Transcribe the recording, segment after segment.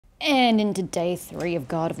And into day 3 of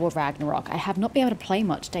God of War Ragnarok. I have not been able to play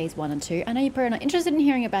much days 1 and 2. I know you're probably not interested in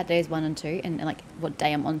hearing about days 1 and 2 and like what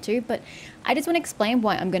day I'm on to, but I just want to explain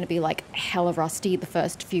why I'm going to be like hella rusty the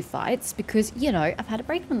first few fights because, you know, I've had a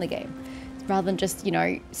break from the game rather than just, you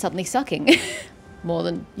know, suddenly sucking more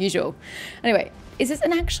than usual. Anyway, is this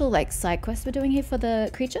an actual like side quest we're doing here for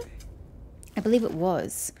the creature? I believe it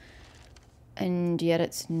was. And yet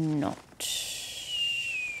it's not.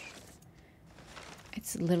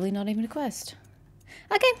 It's literally not even a quest.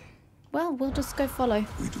 Okay, well, we'll just go follow.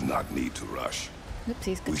 We do not need to rush.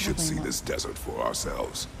 Oopsies, We should see this desert for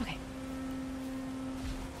ourselves. Okay.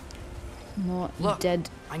 More Look, dead.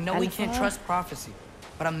 I know we can't alpha. trust prophecy,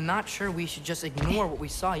 but I'm not sure we should just ignore what we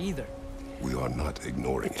saw either. We are not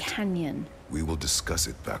ignoring it. Canyon. We will discuss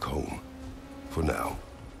it back home. For now,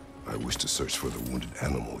 I wish to search for the wounded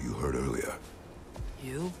animal you heard earlier.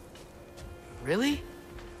 You? Really?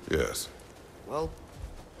 Yes. Well,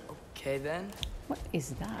 okay then. What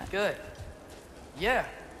is that? Good. Yeah.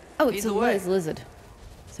 Oh, it's Either a way. lizard.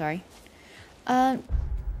 Sorry. We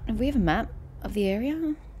have a map of the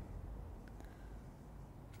area.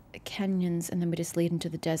 Canyons, and then we just lead into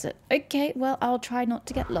the desert. Okay, well, I'll try not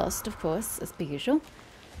to get lost, of course, as per usual.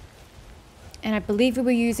 And I believe we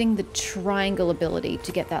were using the triangle ability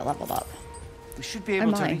to get that leveled up. We should be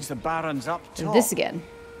able to my. reach the barrens up top. This again.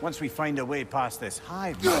 Once we find a way past this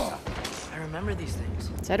hive matter. I remember these things.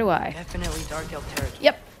 So do I. Definitely Dark Elf territory.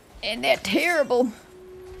 Yep. And they're terrible.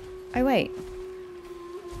 Oh, wait.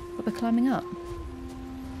 But we're climbing up.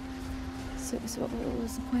 So what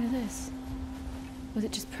was the point of this? Was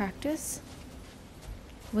it just practice?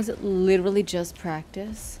 Was it literally just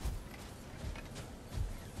practice?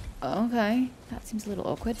 Okay. That seems a little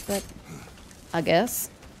awkward, but I guess.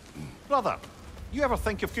 Brother, you ever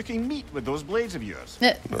think of cooking meat with those blades of yours?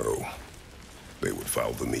 No. They would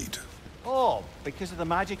foul the meat. Oh, because of the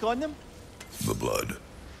magic on them? The blood.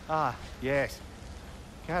 Ah, yes.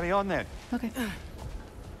 Carry on then. Okay.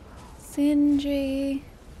 Sindri.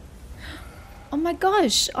 Oh my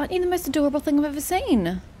gosh, aren't you the most adorable thing I've ever seen?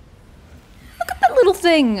 Look at that little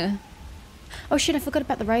thing. Oh shit, I forgot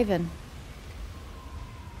about the raven.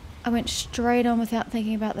 I went straight on without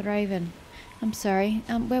thinking about the raven. I'm sorry.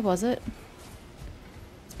 Where was it?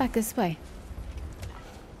 It's back this way.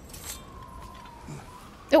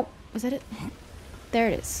 Oh, was that it? There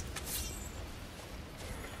it is.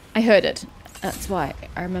 I heard it. That's why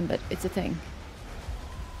I remembered. It's a thing.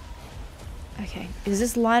 Okay, is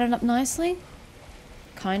this lining up nicely?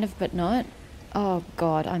 Kind of, but not. Oh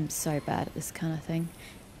god, I'm so bad at this kind of thing.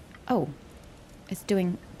 Oh, it's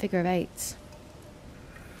doing figure of eights.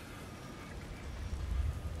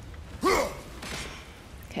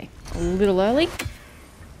 Okay, a little early.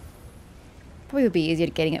 Probably would be easier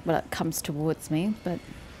getting it when it comes towards me, but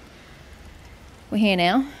we're here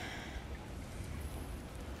now.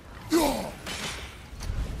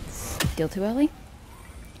 Still too early?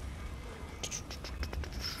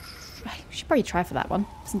 I should probably try for that one,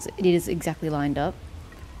 since it is exactly lined up.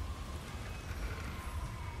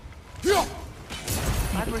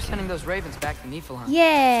 Glad we're sending those ravens back to Niflheim.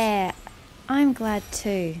 Yeah, I'm glad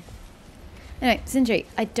too. Anyway, Sindri,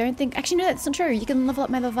 I don't think... Actually, no, that's not true. You can level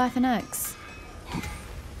up my Leviathan axe.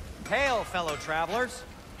 Hail, fellow travelers.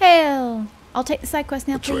 Hail! I'll take the side quest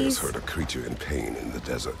now, Atreus please. heard a creature in pain in the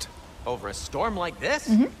desert. Over a storm like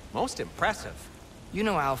this? Most impressive. You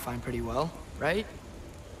know Alfheim pretty well, right?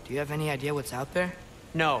 Do you have any idea what's out there?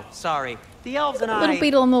 No, sorry. The elves and Little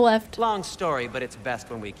beetle on the left. Long story, but it's best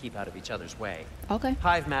when we keep out of each other's way. Okay.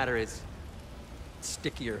 Hive matter is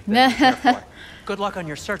stickier than we care for. Good luck on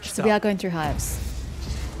your search, So though. we are going through hives.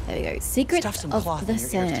 There we go. Secret Stuff some of cloth the in your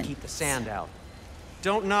ears sand. to keep the sand out.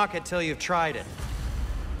 Don't knock it till you've tried it.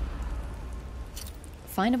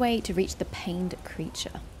 Find a way to reach the pained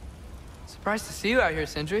creature. Surprised to see you out here,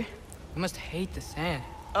 Sindri. You must hate the sand.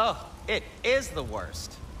 Oh, it is the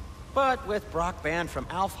worst. But with Brock banned from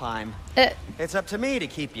Alfheim, it's up to me to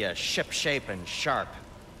keep you ship-shape and sharp.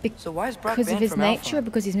 So why is Brock Because of banned his from nature, or Alfheim?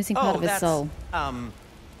 because he's missing part of his soul?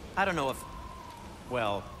 I don't know if...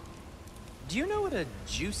 Well, do you know what a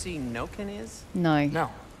juicy noken is? No. No.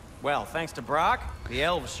 Well, thanks to Brock, the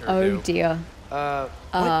elves sure Oh do. dear.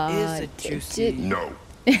 What is a juicy... No.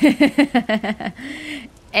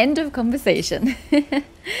 End of conversation.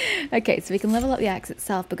 Okay, so we can level up the axe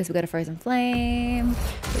itself because we've got a frozen flame,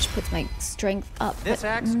 which puts my strength up, This but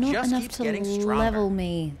axe not just enough keeps to getting stronger. level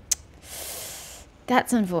me.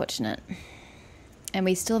 That's unfortunate. And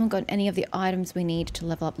we still haven't got any of the items we need to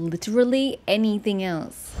level up literally anything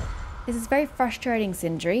else. This is very frustrating,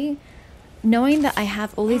 Sindri. Knowing that I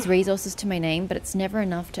have all these resources to my name, but it's never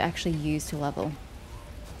enough to actually use to level.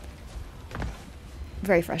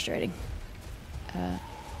 Very frustrating.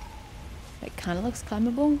 It kind of looks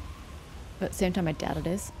climbable, but at the same time I doubt it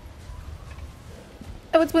is.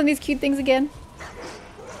 Oh, it's one of these cute things again.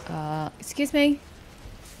 Excuse me.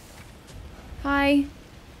 Hi.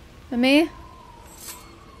 Mimir?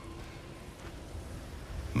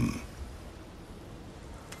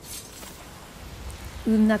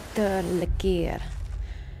 Unakir.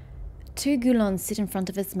 Two Gulons sit in front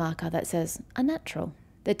of his marker that says, unnatural.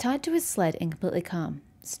 They're tied to his sled and completely calm.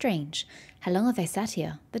 Strange. How long have they sat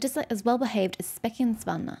here? They're just like as well behaved as Specky and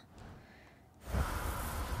Svanna.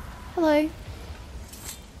 Hello.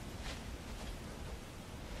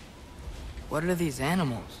 What are these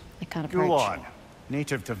animals? I can't approach. Go on.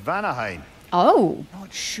 Native to Vanaheim. Oh.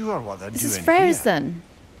 Not sure what they're This doing is here. fearsome.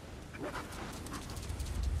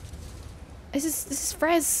 This is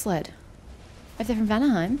Frey's sled. If they're from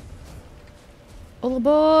Vanaheim. All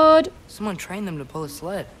aboard! Someone trained them to pull a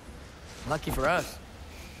sled. Lucky for us.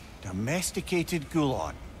 Domesticated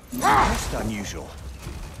Gulon. Most unusual.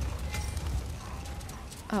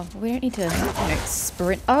 Oh, we don't need to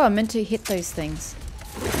sprint. Oh, I'm meant to hit those things.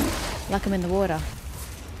 Like I'm in the water.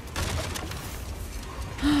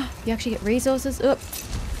 You actually get resources. Oop.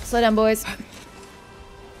 Slow down, boys.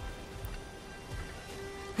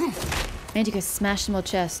 I need to go smash some more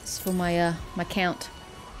chests for my my count.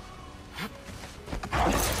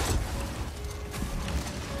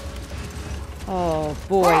 Oh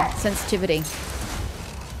boy, sensitivity.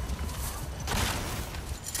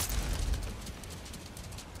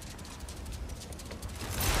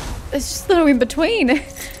 It's just little in between.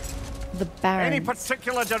 The barrens. Any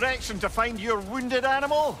particular direction to find your wounded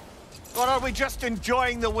animal? Or are we just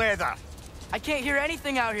enjoying the weather? I can't hear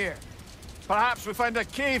anything out here. Perhaps we find a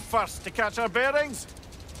cave first to catch our bearings?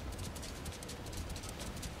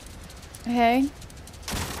 Okay.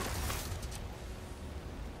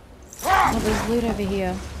 Oh, there's loot over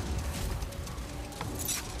here.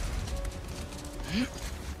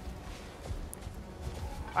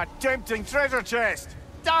 A tempting treasure chest!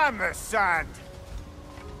 Damn the sand!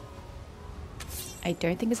 I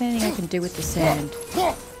don't think there's anything I can do with the sand.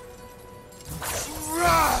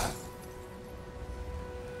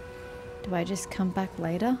 Do I just come back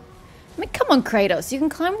later? I mean, come on, Kratos. You can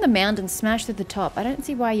climb the mound and smash through the top. I don't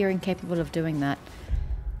see why you're incapable of doing that.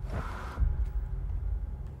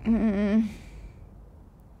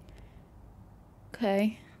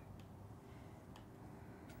 Okay.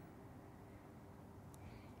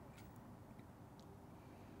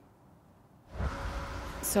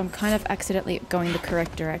 So I'm kind of accidentally going the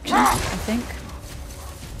correct direction, I think.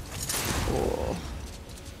 Oh.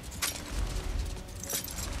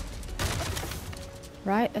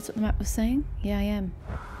 Right, that's what the map was saying? Yeah, I am.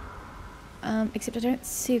 Except I don't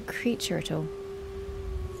see a creature at all.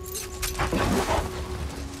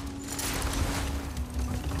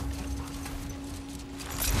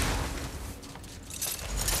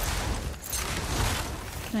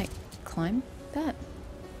 Can I climb that?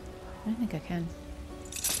 I don't think I can.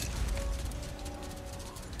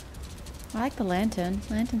 I like the lantern.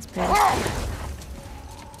 Lantern's pretty.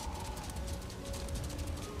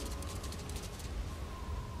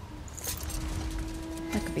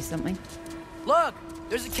 That could be something. Look!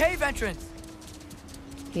 There's a cave entrance!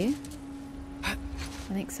 Here? I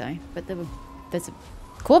think so. But there's a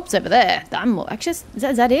corpse over there. Actually, is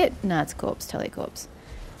that it? No, it's a corpse. Totally a corpse.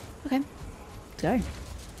 Okay. Let's go.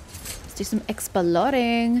 Let's do some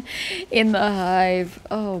exploring in the hive.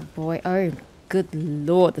 Oh boy. Oh, good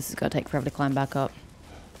lord. This is going to take forever to climb back up.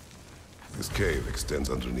 This cave extends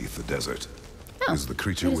underneath the desert. Oh, Is the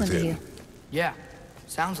creature it is under within? here. Yeah,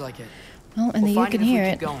 sounds like it. Well, and you find can it if we hear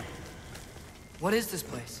keep it. going. What is this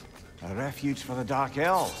place? A refuge for the Dark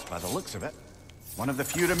Elves, by the looks of it. One of the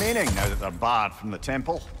few remaining now that they're barred from the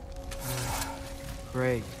temple.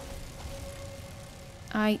 Great.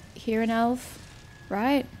 I hear an elf,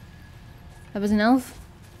 right? That was an elf?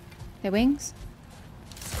 Their wings?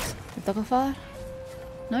 The double fire?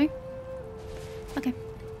 No? Okay.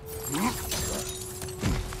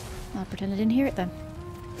 I'll pretend I didn't hear it then.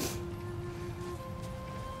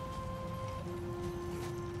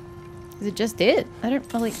 Is it just it? I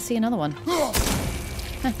don't really see another one.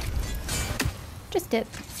 Huh. Just it.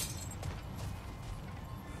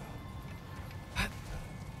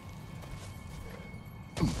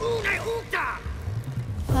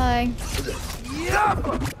 Hi.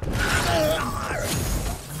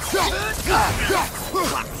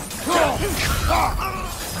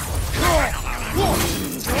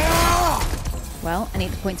 Well, I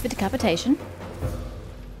need the points for decapitation.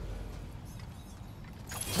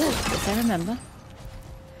 Yes, I remember.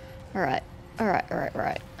 Alright.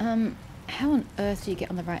 Alright. How on earth do you get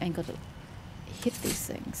on the right angle to hit these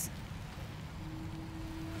things.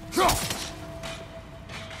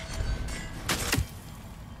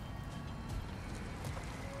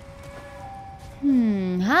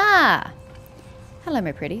 Ha! Hello,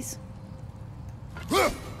 my pretties.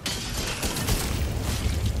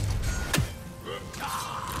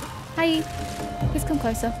 Hi. Please come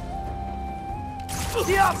closer. Ooh,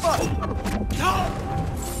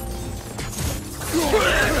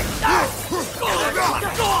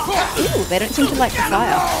 they don't seem to like the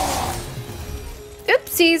fire.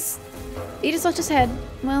 Oopsies! He just lost his head.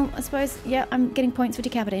 Well, I suppose, yeah, I'm getting points for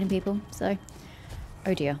decapitating people, so...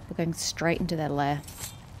 Oh dear, we're going straight into their lair.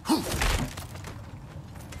 I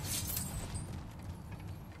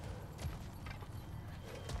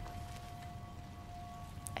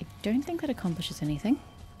don't think that accomplishes anything.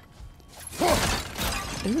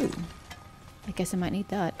 Ooh. I guess I might need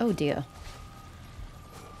that. Oh dear.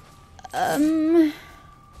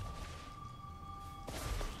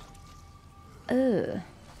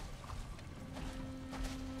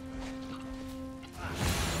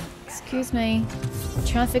 Excuse me. I'm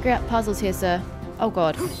trying to figure out puzzles here, sir. Oh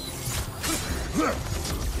god.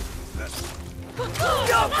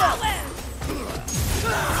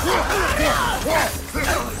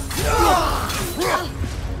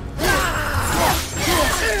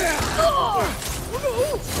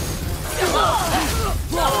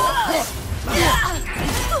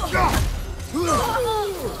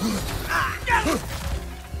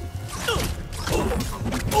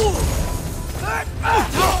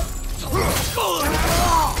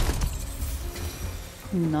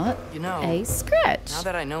 Not a scratch. Now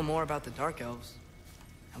that I know more about the Dark Elves,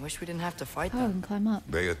 I wish we didn't have to fight Oh, I them. can climb up.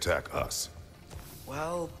 They attack us.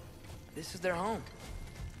 Well, this is their home.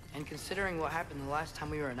 And considering what happened the last time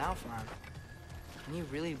we were in Alfheim, can you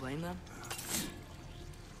really blame them?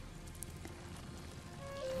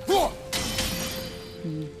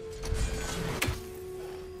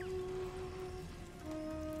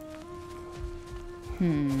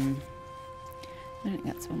 I don't think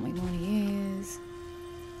that's one we want to use.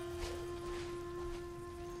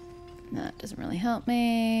 That doesn't really help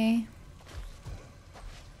me.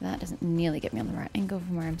 That doesn't nearly get me on the right angle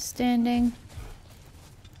from where I'm standing.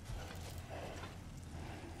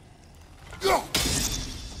 I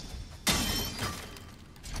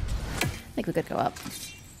think we could go up.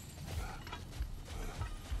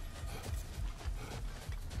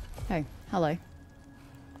 Oh, hello.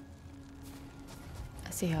 I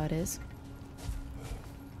see how it is.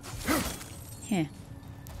 Heh.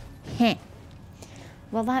 Heh.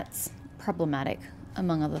 Well, that's problematic,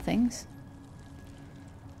 among other things.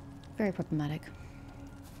 Very problematic.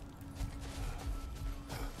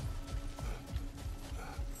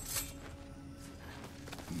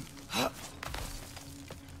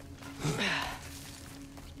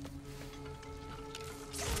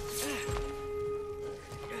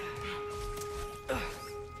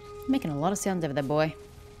 Making a lot of sounds over there, boy.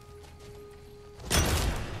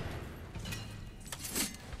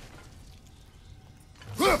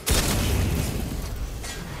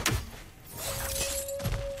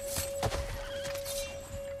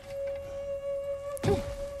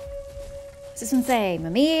 Does this one say,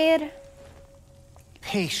 Mimir?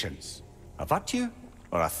 Patience. A virtue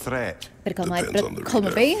or a threat? Better call my, Depends on the call my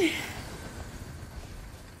reader. bean.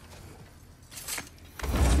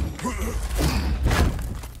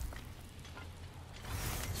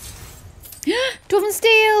 Dwarven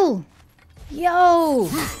steel! Yo!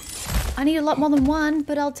 I need a lot more than one,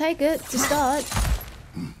 but I'll take it to start.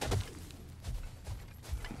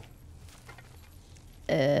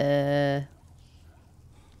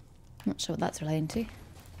 Not sure what that's relating to.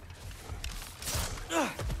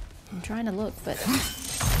 I'm trying to look, but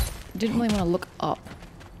didn't really want to look up.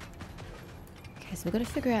 Okay, so we've got to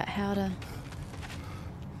figure out how to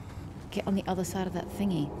get on the other side of that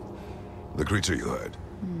thingy. The creature you heard.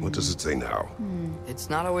 What does it say now? It's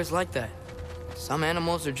not always like that. Some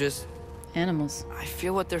animals are just... Animals. I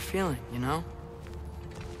feel what they're feeling, you know?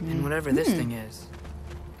 And whatever this thing is,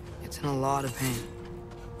 it's in a lot of pain.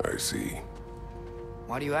 I see.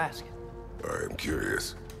 Why do you ask? I am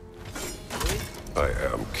curious. I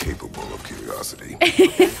am capable of curiosity.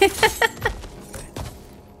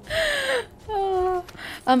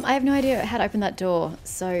 I have no idea how to open that door,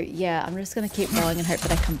 so yeah, I'm just going to keep rolling and hope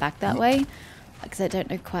that I come back that way, because I don't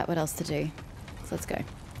know quite what else to do. So let's go.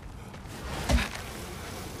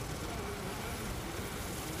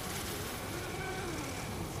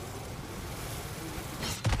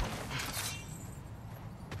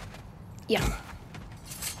 Yeah.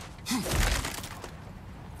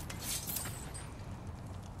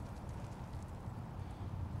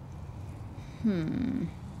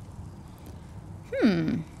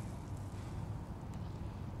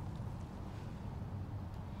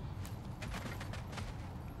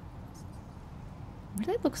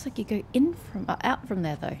 Usually it looks like you go in from out from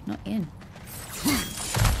there though, not in.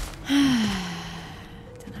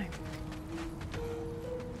 Don't know.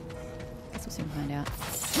 Guess we'll soon find out.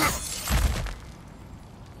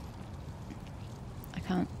 I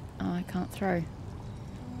can't. Oh, I can't throw.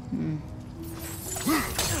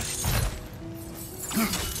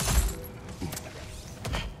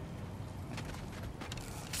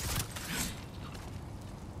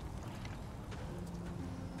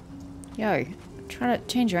 Yo, I'm trying to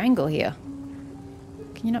change your angle here.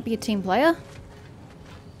 Can you not be a team player?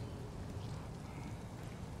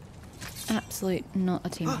 Absolute not a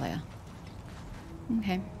team player.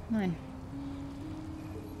 Okay, fine.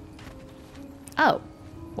 Oh,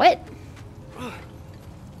 what? Oh.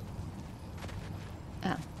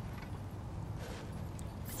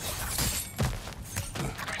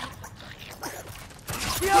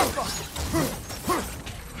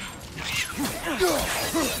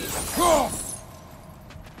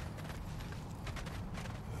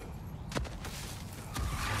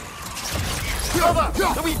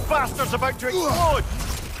 The wee bastard's about to explode!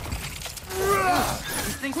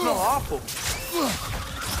 These things smell awful.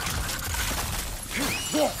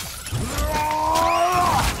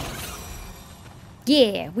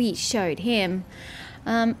 Yeah, we showed him.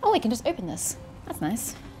 Oh, we can just open this. That's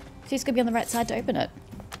nice. So you just gotta be on the right side to open it.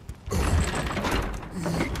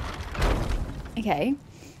 Okay,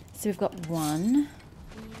 so we've got 1,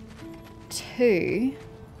 2.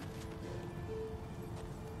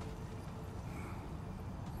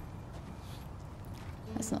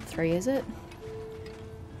 That's not 3, is it?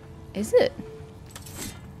 Is it?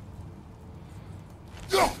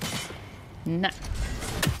 Nah,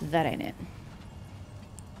 that ain't it.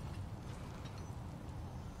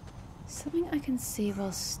 Something I can see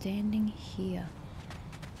while standing here.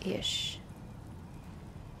 Ish.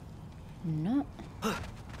 No. Where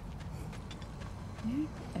on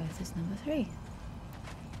earth is number 3?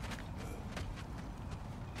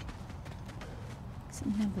 Is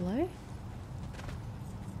it down below?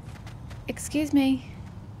 Excuse me.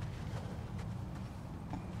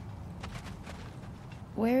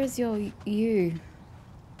 Where is your you?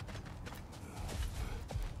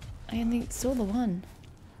 I only saw the one.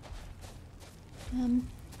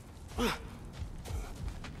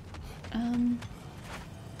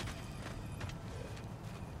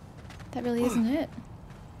 That really isn't it.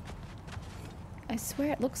 I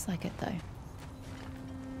swear it looks like it though.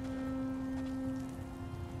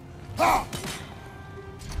 I'm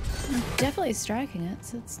definitely striking it,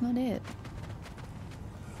 so it's not it.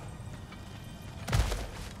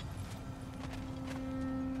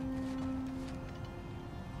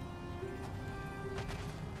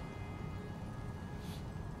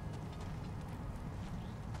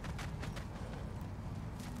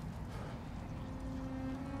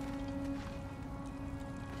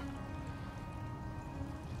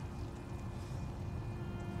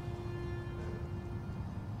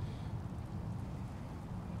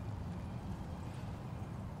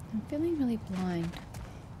 I'm feeling really blind.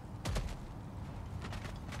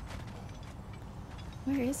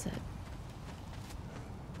 Where is it?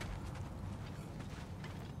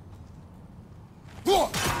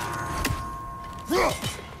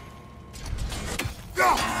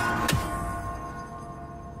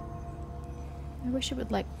 I wish it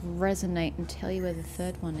would like resonate and tell you where the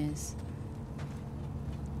third one is.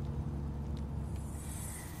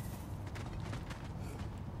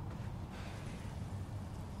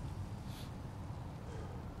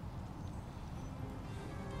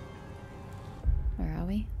 Where are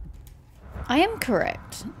we? I am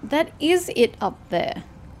correct. That is it up there.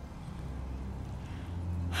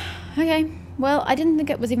 Okay, well, I didn't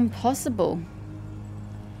think it was even possible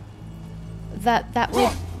that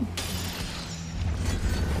would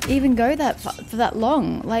even go that far, for that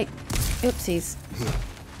long. Like, oopsies.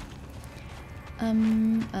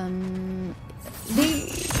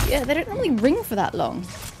 Yeah, they don't normally ring for that long.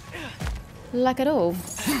 Like at all.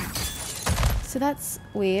 So that's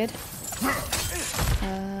weird.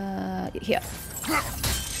 Here.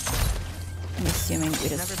 I'm assuming we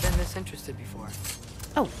just... Never been this interested before.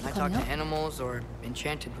 Oh, I talk to animals or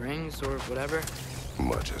enchanted rings or whatever.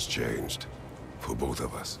 Much has changed. For both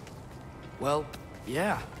of us. Well,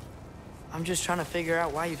 yeah. I'm just trying to figure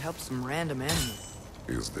out why you'd help some random animal.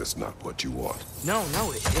 Is this not what you want? No,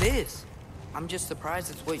 it is. I'm just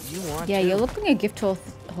surprised it's what you want. Yeah, too. you're looking a gift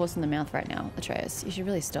horse in the mouth right now, Atreus. You should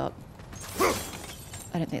really stop.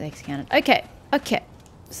 I don't think they can count it. Okay, okay.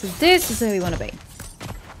 So this is where we want to be.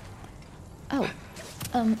 Oh.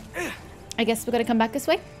 I guess we're going to come back this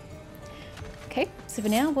way. Okay, so for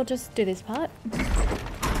now, we'll just do this part.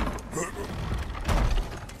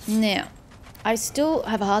 Now, I still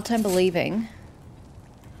have a hard time believing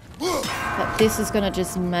that this is gonna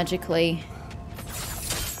just magically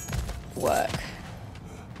work.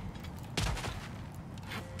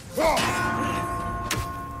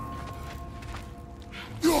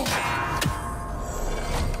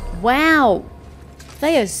 Wow!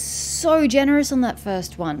 They are so generous on that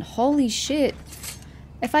first one. Holy shit.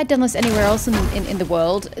 If I'd done this anywhere else in the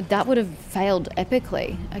world, that would have failed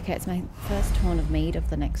epically. Okay, it's my first Horn of Mead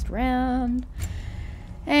of the next round.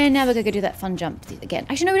 And now we're going to do that fun jump again.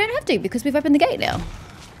 Actually, no, we don't have to because we've opened the gate now.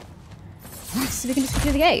 So we can just go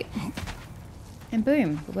through the gate. And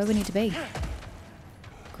boom, we're where we need to be.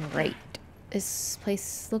 Great. This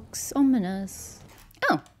place looks ominous.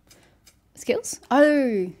 Oh. Skills?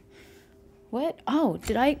 Oh. What? Oh,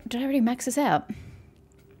 did I already max this out?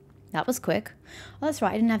 That was quick. Oh, that's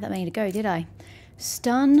right. I didn't have that many to go, did I?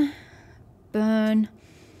 Stun, burn,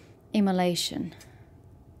 immolation.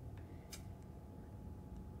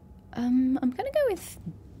 I'm going to go with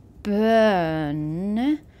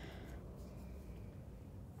burn.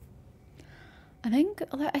 I think,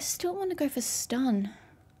 although I still want to go for stun.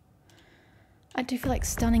 I do feel like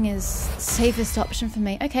stunning is the safest option for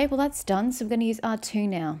me. Okay, well that's done. So we're going to use R2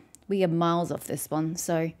 now. We are miles off this one,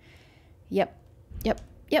 so yep.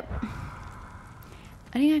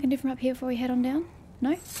 Anything I can do from up here before we head on down?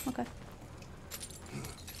 No? Okay.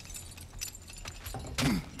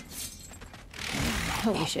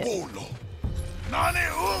 Holy shit.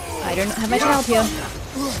 I do not have my child here.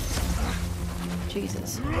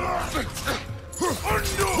 Jesus.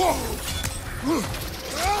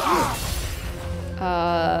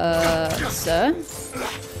 Sir?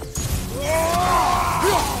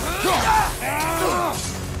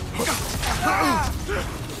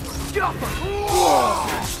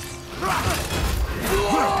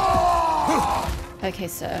 Okay,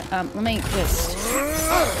 sir. Let me just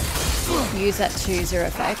use that to zero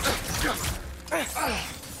effect.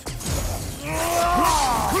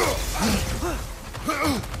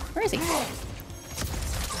 Where is he?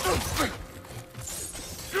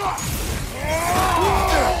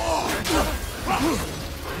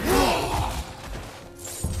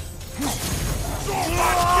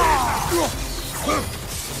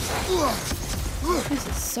 This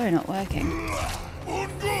is so not working.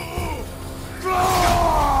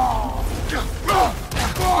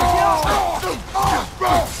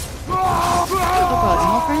 Oh god,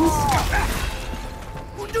 more friends?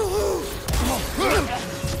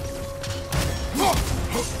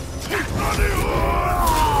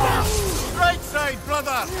 Right side,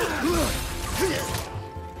 brother!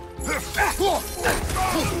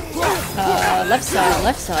 Left side,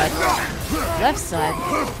 left side. Left side.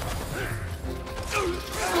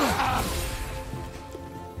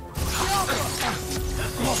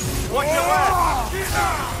 What you want?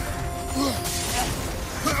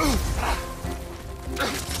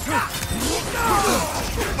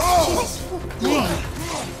 Man.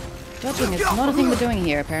 Dodging is not a thing we're doing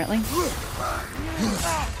here, apparently.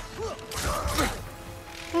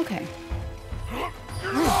 Okay.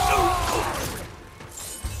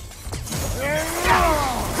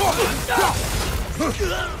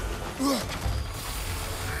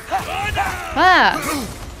 Ah!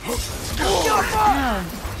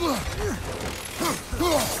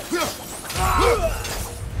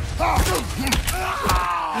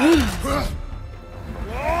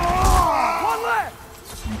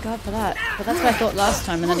 Thank God for that. But that's what I thought last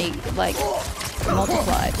time, and then he, like,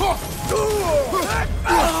 multiplied.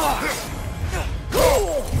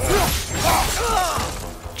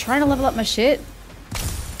 Trying to level up my shit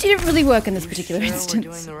didn't really work in this particular instance.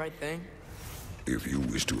 We're doing the right thing? If you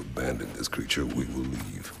wish to abandon this creature, we will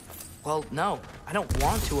leave. Well, no. I don't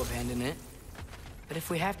want to abandon it. But if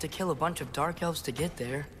we have to kill a bunch of dark elves to get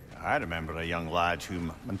there... I remember a young lad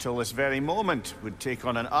whom, until this very moment, would take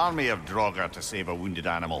on an army of Draugr to save a wounded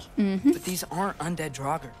animal. But these aren't undead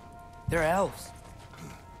Draugr. They're elves.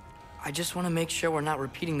 I just want to make sure we're not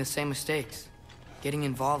repeating the same mistakes. Getting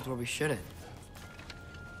involved where we shouldn't.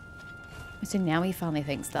 So now he finally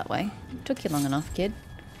thinks that way. Took you long enough, kid.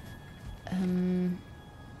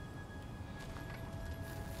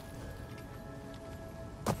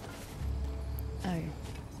 Oh,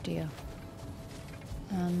 dear.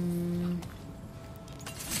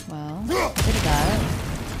 Well, bit of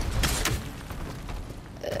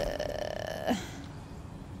that.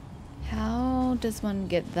 How does one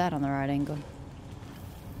get that on the right angle?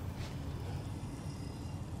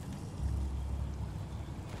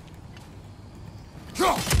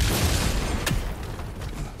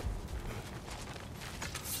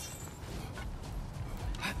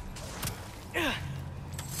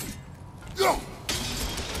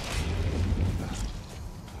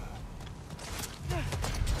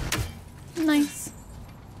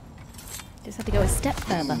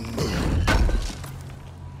 further.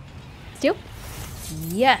 Steel?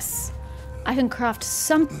 Yes! I can craft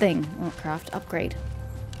something. Not craft, upgrade.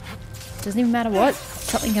 Doesn't even matter what.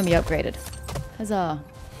 Something can be upgraded. Huzzah.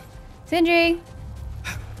 Sindri!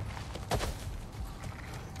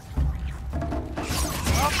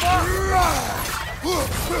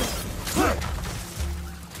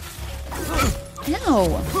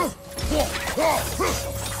 No!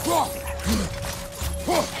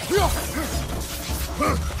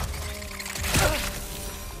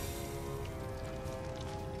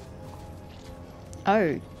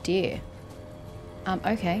 Oh dear.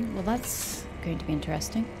 Okay, well that's going to be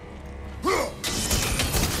interesting.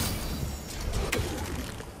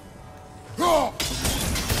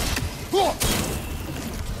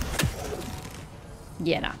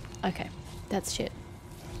 Yeah, nah. Okay, that's shit.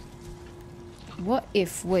 What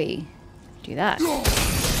if we do that?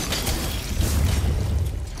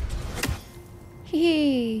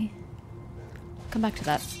 Hee. Come back to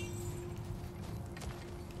that.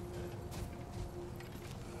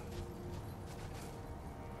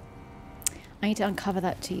 I need to uncover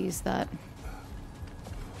that to use that.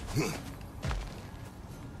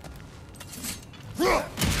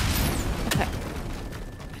 Okay.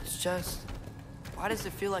 It's just... Why does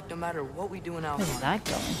it feel like no matter what we do in Where's Alfheim, that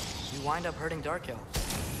going? we wind up hurting Dark Elves?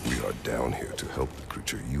 We are down here to help the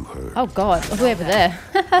creature you heard. Oh god, look way over there.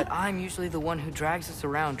 But I'm usually the one who drags us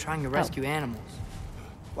around trying to rescue animals.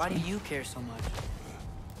 Why do you care so much?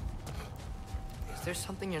 Is there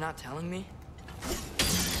something you're not telling me?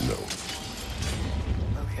 No.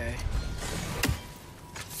 Okay.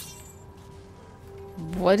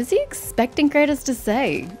 What is he expecting Kratos to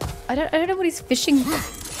say? I don't know what he's fishing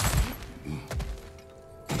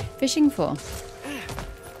for.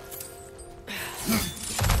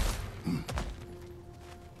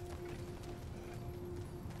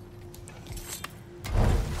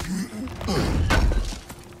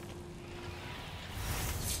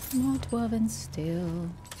 More dwarven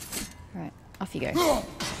steel. Right, off you go.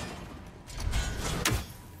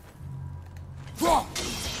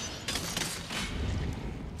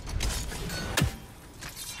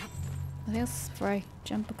 Anything else before I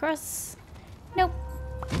jump across? Nope.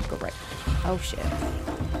 Go right. Oh shit.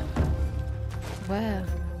 Where?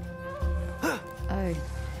 Oh.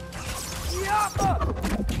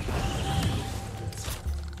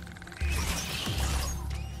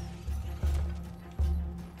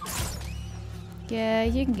 Yeah,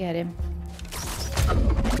 you can get him.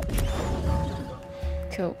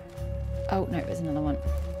 Cool. Oh no, there's another one.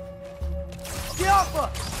 There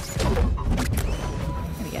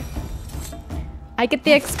we go. I get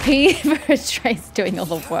the XP for Trace doing all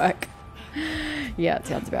the work. Yeah, it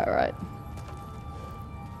sounds about right.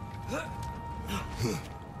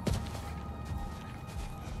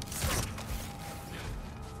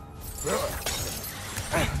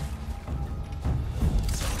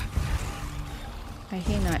 I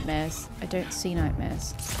hear nightmares. I don't see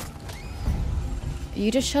nightmares.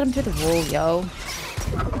 You just shut him through the wall, yo.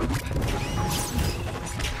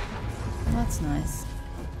 Well, that's nice.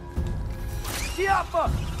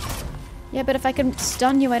 Yeah, but if I can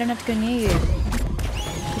stun you, I don't have to go near you.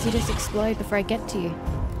 Because you just explode before I get to you.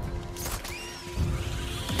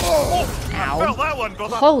 Ow. That one,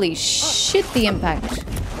 brother. Holy shit, the impact.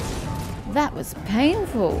 That was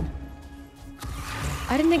painful.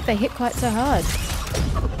 I didn't think they hit quite so hard.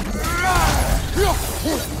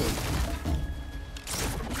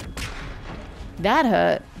 That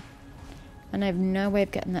hurt. And I have no way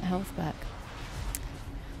of getting that health back.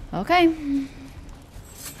 Okay.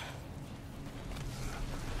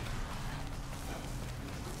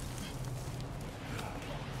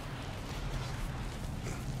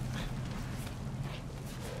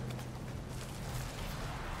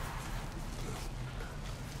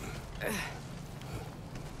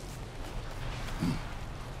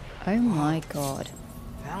 Oh my god.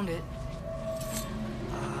 Found it.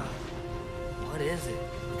 What is it?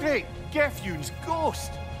 Great, Gefyun's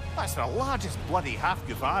ghost. That's the largest bloody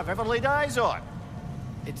half-goof I've ever laid eyes on.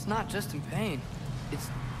 It's not just in pain. It's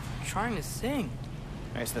trying to sing.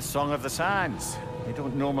 It's the Song of the Sands. They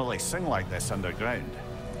don't normally sing like this underground.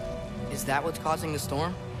 Is that what's causing the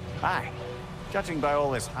storm? Aye. Judging by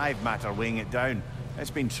all this hive matter weighing it down,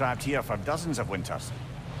 it's been trapped here for dozens of winters.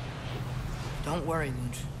 Don't worry,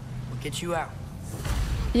 Lunch. We'll get you out.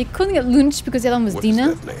 You couldn't get lunch because the other one was What is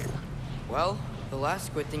dinner? that name? Well, the last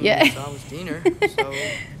squid thing Yeah. you saw was Diener, so...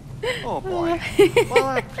 Oh boy. Well,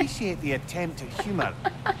 I appreciate the attempt at humour.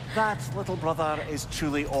 That, little brother, is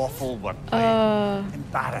truly awful wordplay.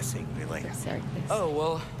 Embarrassing, really. Sorry, please. Oh,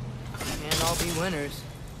 well, can't all be winners.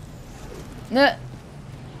 No.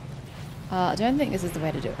 I don't think this is the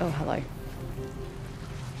way to do it. Oh, hello.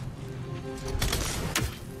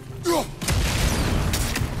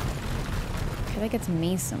 Okay, that gets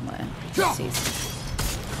me somewhere. Oopsies.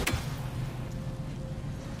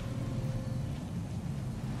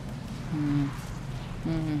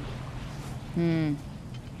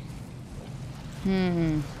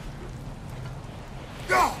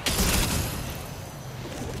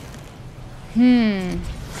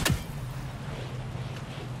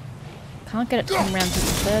 Can't get it to come around to the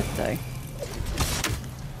third though.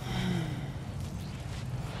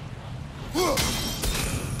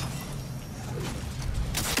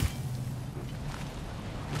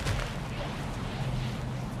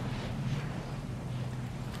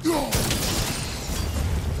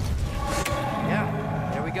 Yeah,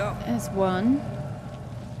 there we go. There's one.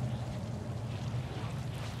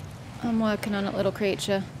 I'm working on it, little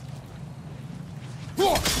creature.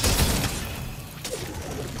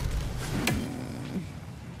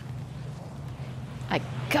 I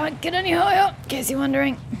can't get any higher, in case you're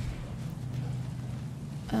wondering.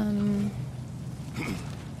 Can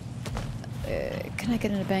I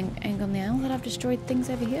get an angle now that I've destroyed things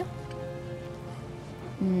over here?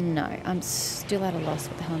 No, I'm still at a loss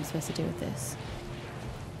what the hell I'm supposed to do with this.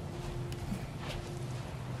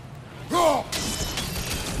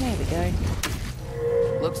 There we go.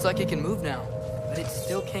 Looks like it can move now, but it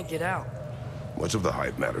still can't get out. Much of the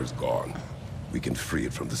hive matter is gone. We can free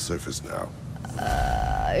it from the surface now.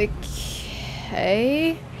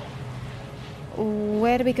 Okay.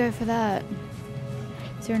 Where do we go for that?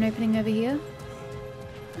 Is there an opening over here?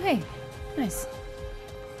 Hey, nice.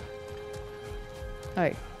 Oh.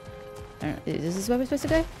 Is this where we're supposed to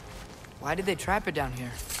go? Why did they trap it down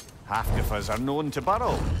here? Half of us are known to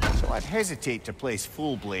burrow, so I'd hesitate to place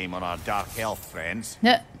full blame on our dark elf friends.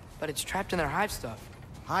 No. But it's trapped in their hive stuff.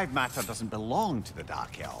 Hive matter doesn't belong to the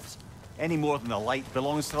dark elves, any more than the light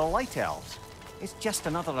belongs to the light elves. It's just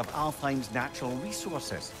another of Alfheim's natural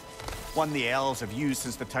resources. One the elves have used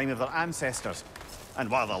since the time of their ancestors. And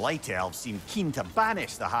while the light elves seem keen to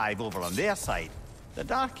banish the hive over on their side, the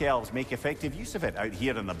dark elves make effective use of it out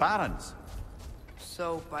here in the Barrens.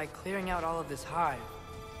 So, by clearing out all of this hive,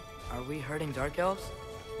 are we hurting dark elves?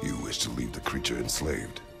 You wish to leave the creature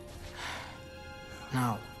enslaved?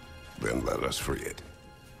 No. Then let us free it.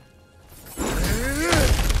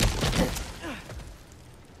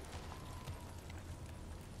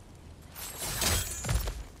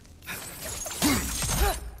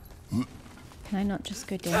 Can I not just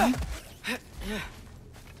go down?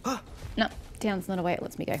 No, down's not a way it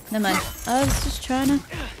lets me go. Never mind. I was just trying to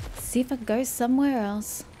see if I could go somewhere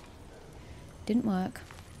else. Didn't work.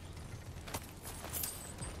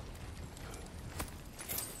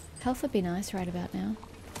 Health would be nice right about now.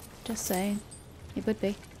 Just saying. It would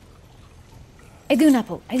be. I do an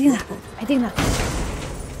apple. I do an apple. I do an apple.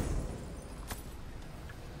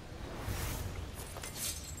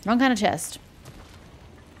 Wrong kind of chest.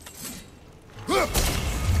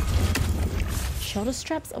 Shoulder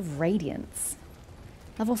straps of radiance.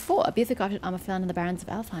 Level 4. A beautiful crafted armor found in the Barrens of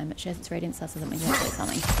Alfheim. It shares its radiance less than something.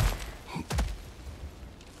 Something.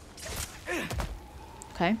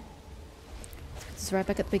 Okay. This is right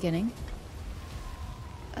back at the beginning.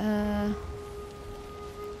 Oh,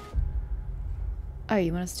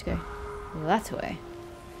 you want us to go that way?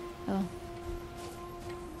 Oh.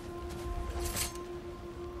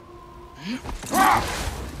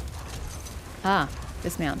 Ah,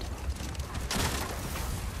 dismount.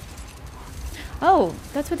 Oh,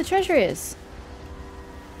 that's where the treasure is.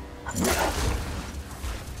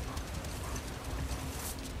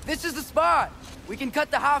 This is the spot! We can cut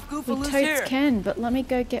the half goof We loose totes here! can, but let me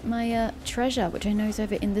go get my treasure, which I know is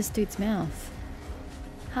over in this dude's mouth.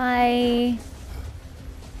 Hi.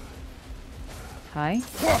 Hi.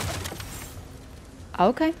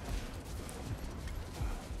 Okay.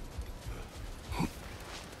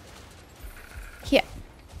 Here.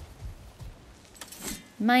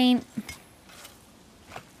 Mine.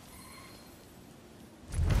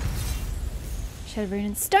 Shattered rune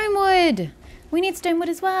and stonewood! We need stonewood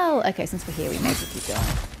as well! Okay, since we're here, we may as well keep going.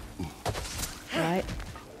 Right.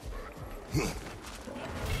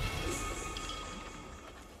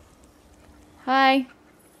 Hi.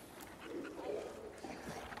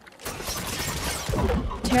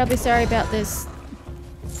 Terribly sorry about this.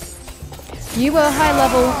 You were high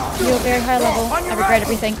level. You were very high level. I regret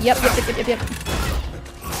everything. Yep.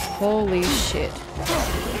 Holy shit.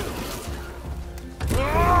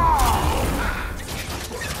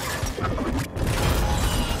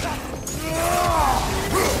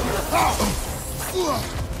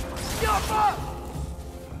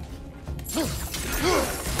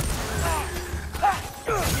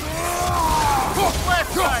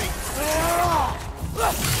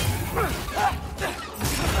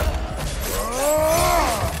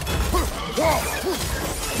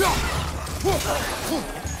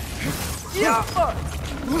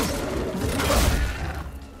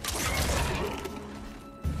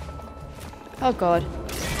 Oh god.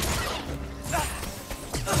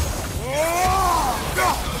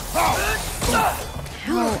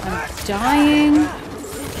 Hell, I'm dying.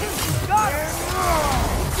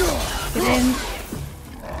 Get in.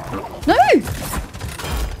 No!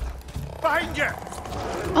 Behind you!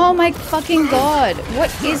 Oh my fucking god.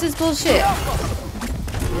 What is this bullshit?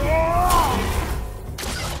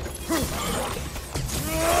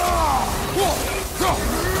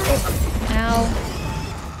 Ow.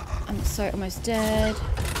 I'm so almost dead.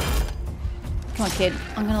 Come on, kid.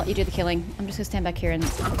 I'm gonna let you do the killing. I'm just gonna stand back here and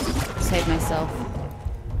save myself.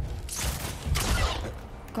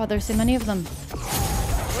 God, there's so many of them.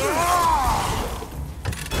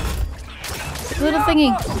 Little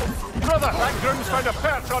thingy. Brother, that groom's found a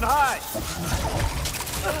perch on high!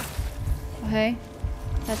 Okay.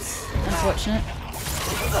 That's unfortunate.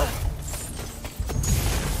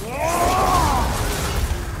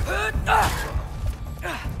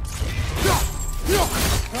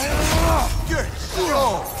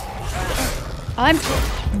 I'm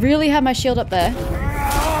really had my shield up there,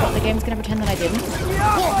 but the game's gonna pretend that I didn't.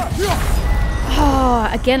 Oh,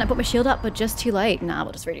 again, I put my shield up, but just too late. Nah,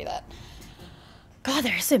 we'll just redo that. God,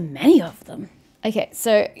 there are so many of them. Okay,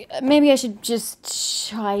 so maybe I should just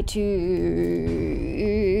try to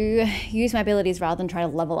use my abilities rather than try to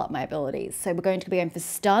level up my abilities. So we're going to be going for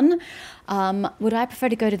stun. Would I prefer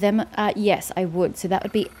to go to them? Yes, I would. So that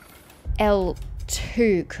would be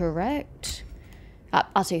L2, correct?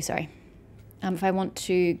 R2, sorry. If I want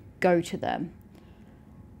to go to them.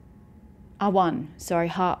 R1, sorry,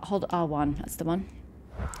 hold R1, that's the one.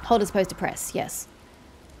 Hold as opposed to press, yes.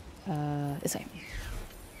 This way.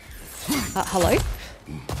 Hello?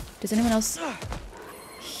 Does anyone else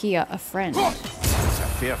hear a friend? There's a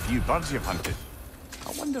fair few birds you've hunted.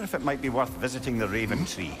 I wonder if it might be worth visiting the Raven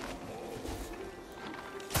Tree.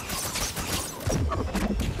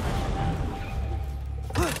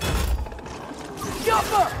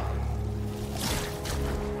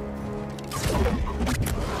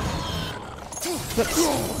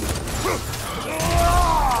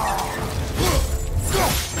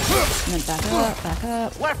 And then back up, back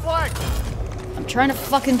up. Left leg! I'm trying to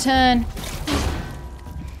fucking turn.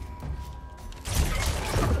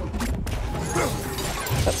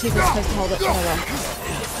 Oops, he was supposed to hold it.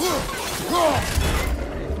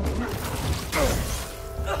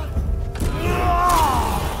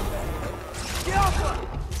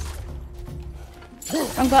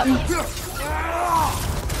 Wrong button.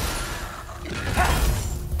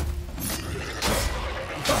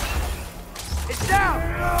 It's down!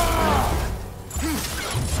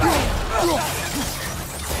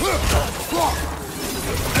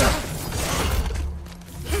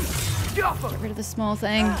 Get rid of the small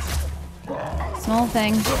thing. Small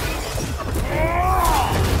thing.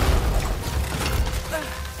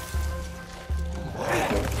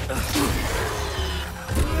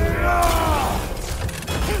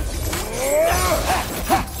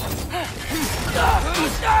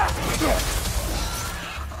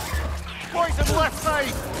 Poison left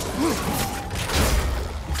side!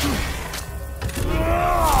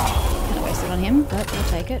 Gonna waste it on him, but we'll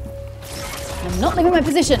take it. I'm not leaving my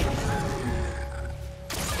position.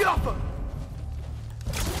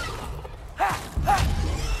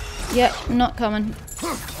 Yep, not coming.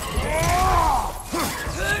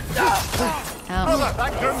 Ow. Brother,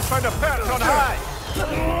 that groom's found a perch on high!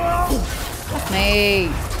 Fuck me.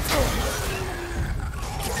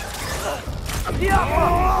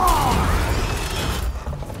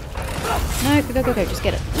 No, go, just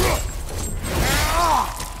get it.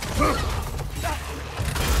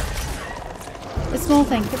 The small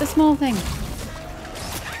thing, get the small thing.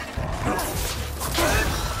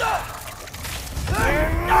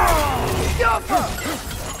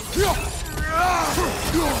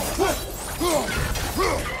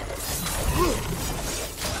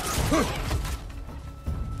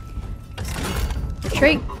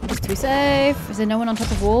 Retreat, just to be safe. Is there no one on top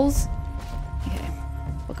of walls? Okay,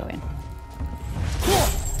 we'll go in.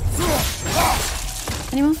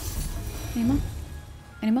 Any more? Any more?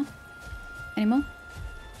 Any more? Any more?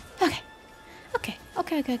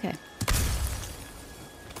 Okay.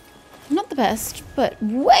 Not the best, but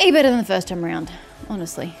way better than the first time around.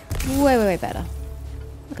 Honestly, way better.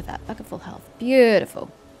 Look at that, back at full health.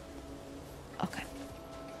 Beautiful. Okay.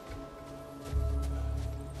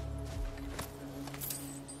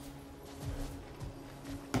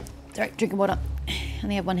 Sorry, drinking water. I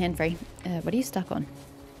only have one hand free. What are you stuck on?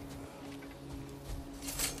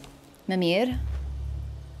 Mimir?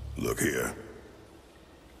 Look here.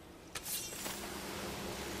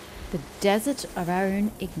 The desert of our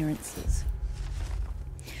own ignorances.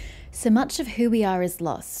 So much of who we are is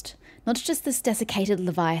lost. Not just this desiccated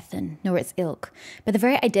leviathan, nor its ilk, but the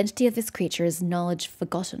very identity of this creature is knowledge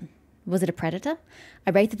forgotten. Was it a predator?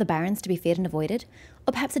 A wraith of the barrens to be feared and avoided?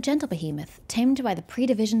 Or perhaps a gentle behemoth, tamed by the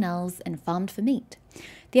pre-division elves and farmed for meat?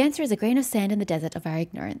 The answer is a grain of sand in the desert of our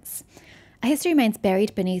ignorance. Our history remains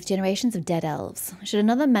buried beneath generations of dead elves. Should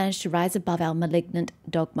another manage to rise above our malignant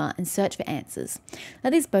dogma and search for answers, let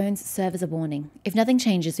these bones serve as a warning. If nothing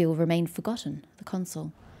changes, we will remain forgotten. The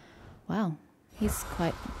consul. Wow, he's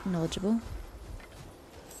quite knowledgeable.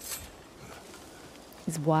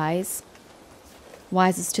 He's wise.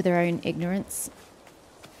 Wisest to their own ignorance.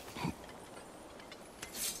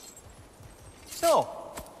 So,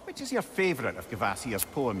 which is your favourite of Kvasir's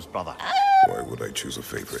poems, brother? Why would I choose a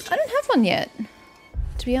favorite? I don't have one yet.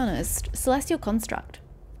 To be honest, Celestial Construct.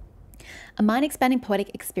 A mind-expanding poetic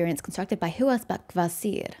experience constructed by who else but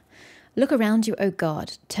Kvasir. Look around you, O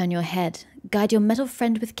God. Turn your head. Guide your metal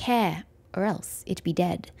friend with care, or else it be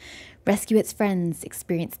dead. Rescue its friends.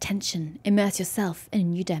 Experience tension. Immerse yourself in a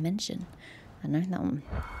new dimension. I know, that one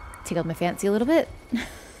tickled my fancy a little bit.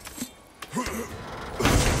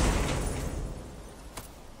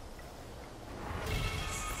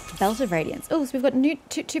 Belt of Radiance. Oh, so we've got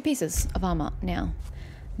two pieces of armor now.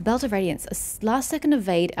 Belt of Radiance. A last second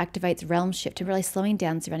evade activates Realm Shift, temporarily slowing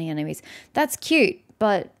down surrounding enemies. That's cute,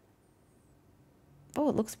 but... oh,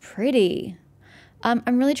 it looks pretty. I'm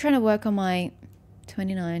really trying to work on my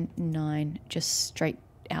 29, 9, just straight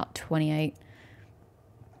out 28.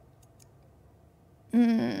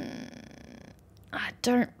 I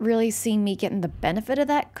don't really see me getting the benefit of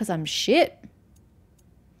that because I'm shit.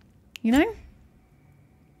 You know?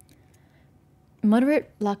 Moderate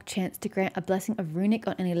luck chance to grant a blessing of runic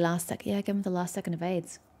on any last second. Yeah, give him the last second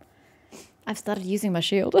evades. I've started using my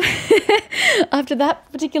shield. After that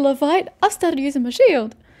particular fight, I've started using my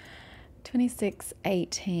shield. 26,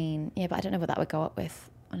 18. Yeah, but I don't know what that would go up with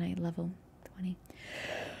on a level 20.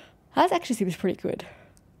 That actually seems pretty good.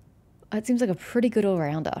 It seems like a pretty good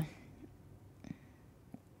all-rounder.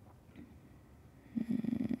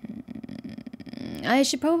 I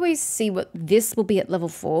should probably see what this will be at level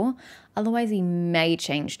 4. Otherwise, he may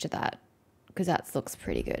change to that. Because that looks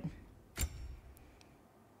pretty good.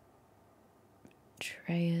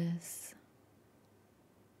 Atreus.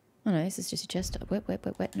 Oh no, this is just a chest.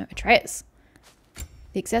 Wait. No, Atreus.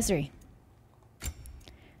 The accessory.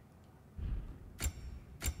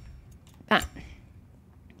 Ah.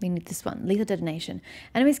 We need this one. Lethal detonation.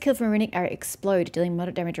 Enemies killed from a runic arrow explode, dealing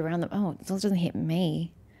moderate damage around them. Oh, as long as it doesn't hit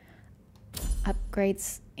me.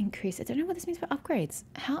 Upgrades increase. I don't know what this means for upgrades.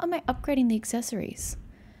 How am I upgrading the accessories?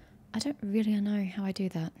 I don't really know how I do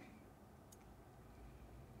that.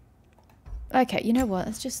 Okay, you know what?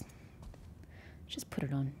 Let's just put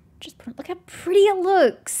it on. Just put it on. Look how pretty it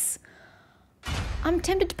looks. I'm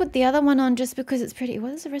tempted to put the other one on just because it's pretty.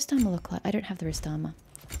 What does the wrist armor look like? I don't have the wrist armor.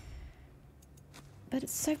 But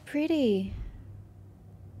it's so pretty.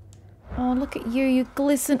 Oh, look at you. You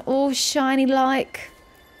glisten all shiny like.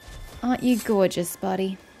 Aren't you gorgeous,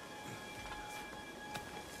 buddy?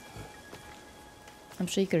 I'm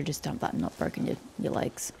sure you could have just dumped that and not broken your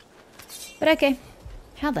legs. But okay.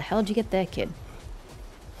 How the hell did you get there, kid?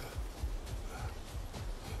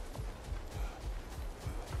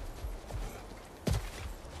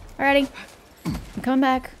 Alrighty. I'm coming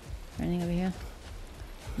back. Anything over here?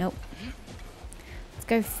 Nope. Let's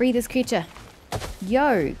go free this creature.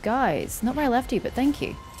 Yo, guys. Not where I left you, but thank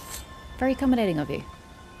you. Very accommodating of you.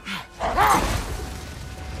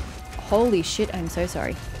 Holy shit, I'm so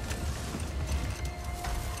sorry.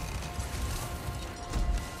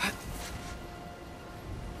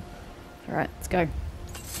 Alright, let's go.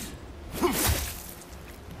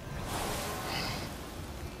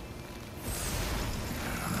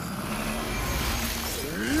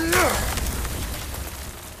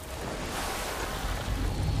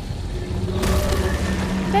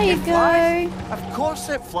 There you go. Of course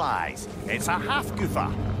it flies. It's a half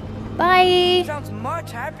goofer. Bye. Sounds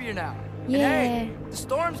much happier now. Yeah. And hey, the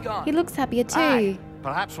storm's gone. He looks happier too. Aye.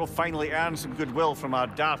 Perhaps we'll finally earn some goodwill from our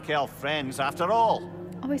dark elf friends after all.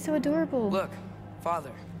 Oh, he's so adorable. Look,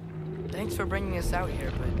 Father, thanks for bringing us out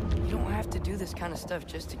here, but you don't have to do this kind of stuff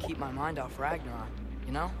just to keep my mind off Ragnarök,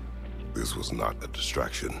 you know? This was not a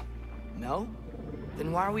distraction. No?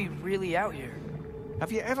 Then why are we really out here?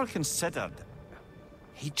 Have you ever considered...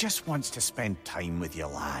 he just wants to spend time with you,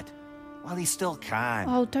 lad. While he still can.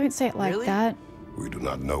 Oh, don't say it like Really? that. We do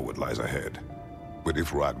not know what lies ahead. But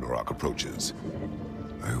if Ragnarök approaches,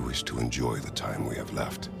 I wish to enjoy the time we have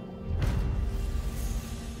left.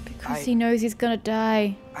 Because he knows he's gonna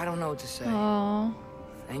die. I don't know what to say. Oh.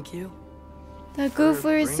 Thank you. The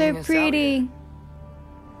goofer is so bringing us out pretty. here.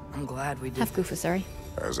 I'm glad we did. Half goofer, sorry.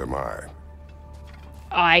 As am I.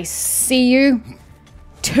 I see you.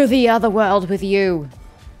 To the other world with you.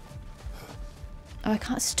 Oh,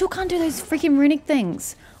 still can't do those freaking runic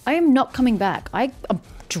things. I am not coming back. I'm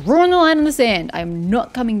drawing the line in the sand. I am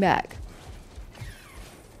not coming back.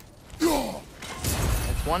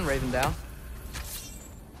 That's one raven down.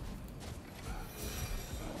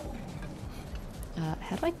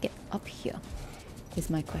 How do I get up here? Is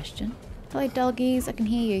my question. Hello, doggies. I can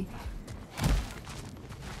hear you.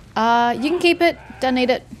 You can keep it. Don't need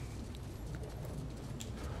it.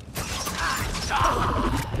 I'm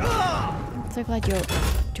so glad you're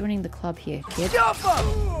joining the club here, kid.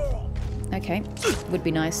 Okay. Would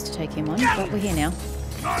be nice to take him on, but we're here now.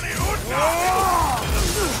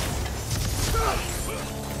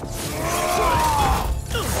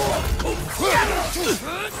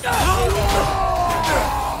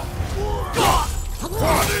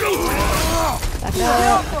 Back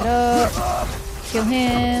up. Kill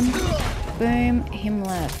him. Boom. Him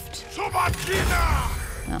left. Oh.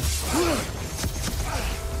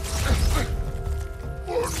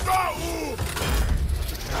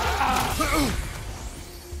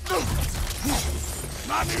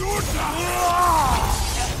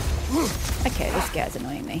 Okay, this guy's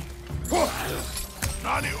annoying me.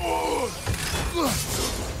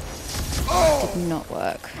 Did not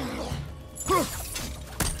work.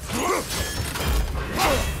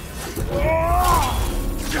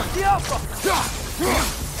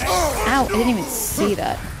 Ow, I didn't even see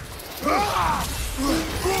that.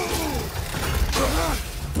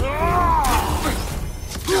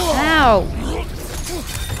 Ow!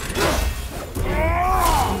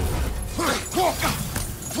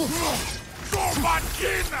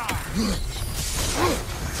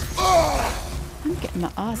 I'm getting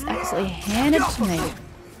my ass actually handed to me.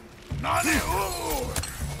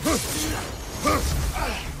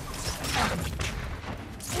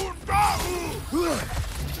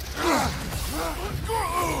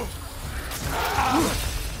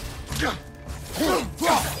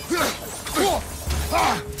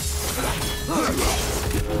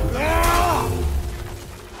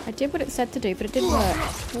 I did what it said to do, but it didn't work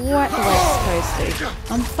quite the way it's supposed to.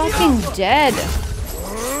 I'm fucking dead.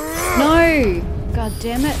 No! God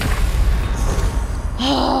damn it.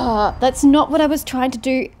 That's not what I was trying to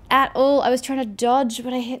do at all. I was trying to dodge,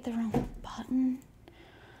 but I hit the wrong button.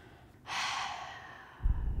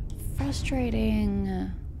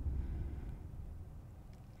 Frustrating.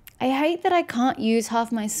 I hate that I can't use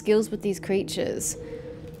half my skills with these creatures.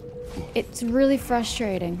 It's really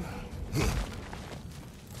frustrating.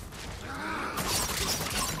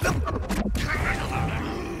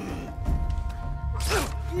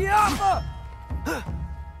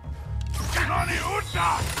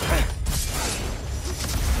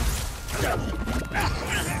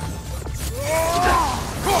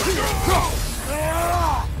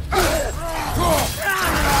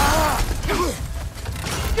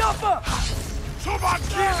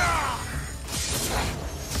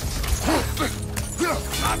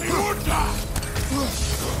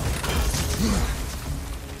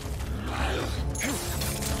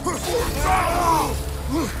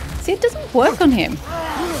 See, it doesn't work on him.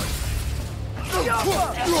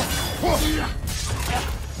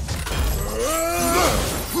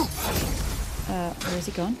 Where is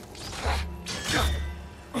he gone?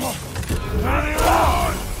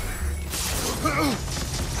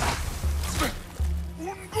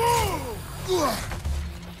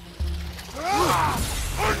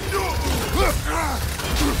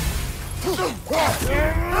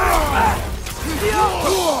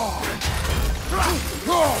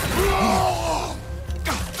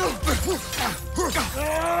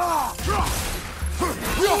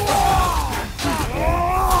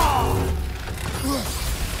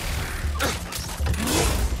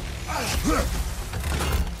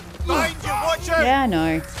 Yeah, I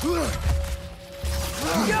know.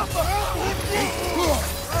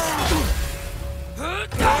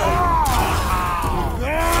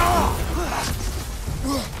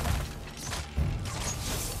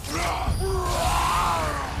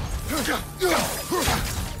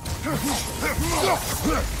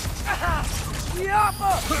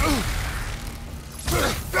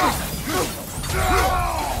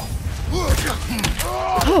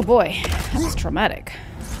 Oh boy, that was traumatic.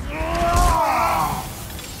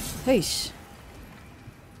 Peace.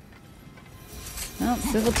 Well,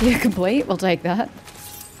 civil tier complete. We'll take that.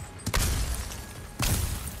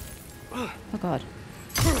 Oh god.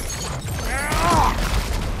 There's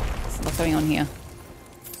a lot going on here.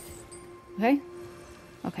 Okay.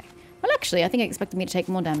 Okay. Well, actually. I think it expected me to take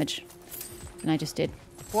more damage than I just did.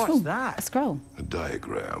 What's Ooh, that? a scroll. A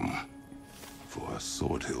diagram for a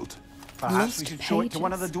sword hilt. Perhaps Lost we should show it to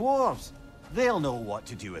one of the pages. dwarves. They'll know what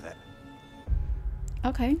to do with it.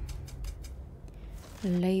 Okay.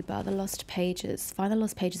 Labor, the lost pages. Find the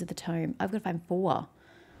lost pages of the tome. I've got to find 4.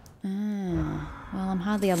 Well, I'm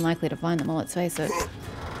hardly unlikely to find them all, let's face it.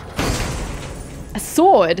 A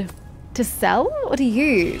sword? To sell or to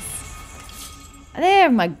use? There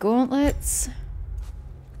are my gauntlets.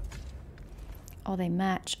 Oh, they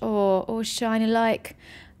match. Oh, shiny like.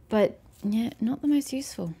 But, yeah, not the most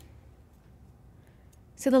useful.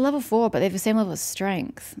 So they're level 4, but they have the same level of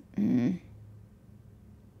strength.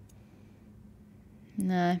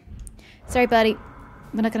 No. Sorry, buddy.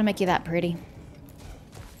 We're not going to make you that pretty.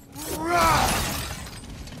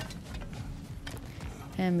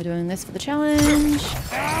 And we're doing this for the challenge.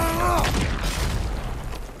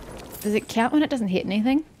 Does it count when it doesn't hit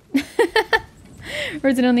anything? Or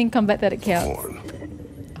is it only in combat that it counts? Horn.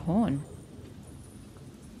 A horn.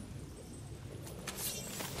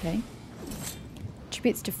 Okay.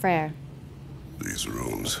 Tributes to Freyr. These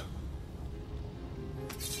runes.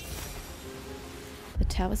 The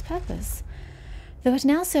tower's purpose. Though it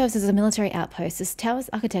now serves as a military outpost, this tower's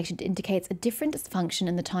architecture indicates a different function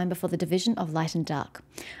in the time before the division of light and dark.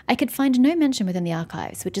 I could find no mention within the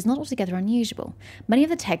archives, which is not altogether unusual. Many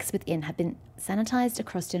of the texts within have been sanitized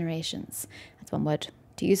across generations. That's one word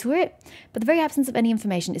to use for it, but the very absence of any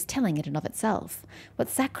information is telling in and of itself. What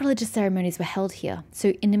sacrilegious ceremonies were held here,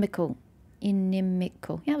 so inimical,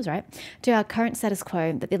 yeah, I was right, to our current status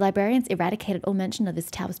quo, that the librarians eradicated all mention of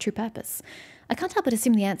this tower's true purpose. I can't help but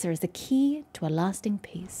assume the answer is the key to a lasting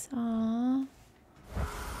peace. Aww.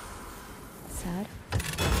 Sad.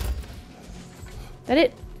 That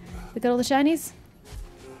it? We got all the shinies?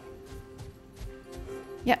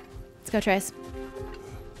 Yep. Let's go, Trace.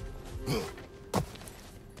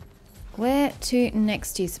 Where to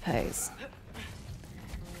next, do you suppose?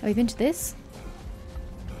 Have we been to this?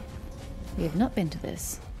 We have not been to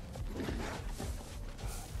this.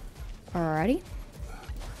 Alrighty.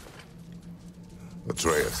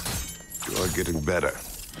 Atreus, you are getting better.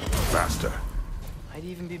 Faster. I'd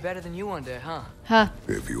even be better than you one day, huh? Huh.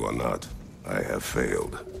 If you are not, I have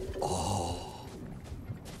failed.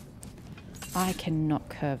 I cannot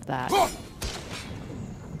curve that.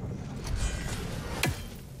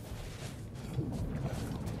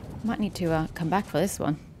 Might need to come back for this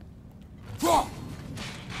one.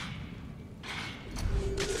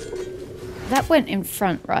 That went in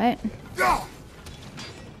front, right?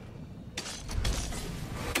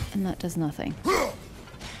 And that does nothing. Oh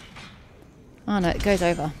no, it goes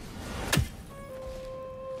over.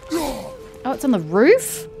 Oh, it's on the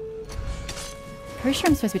roof? Pretty sure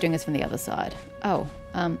I'm supposed to be doing this from the other side. Oh,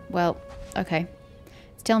 well, okay.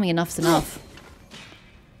 It's telling me enough's enough.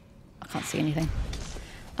 I can't see anything.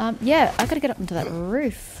 Yeah, I gotta get up into that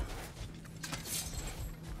roof.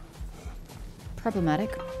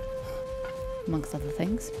 Problematic. Amongst other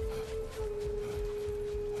things.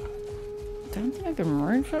 Don't think I can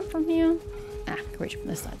reach it from here. Ah, I can reach it from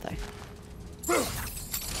this side though.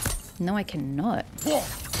 No, I cannot.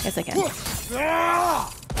 Yes, I can.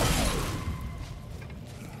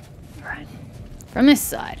 Right. From this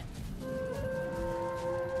side.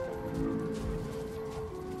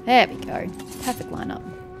 There we go. Perfect lineup.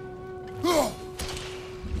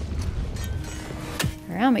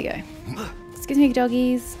 Around we go. Excuse me,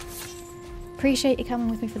 doggies. Appreciate you coming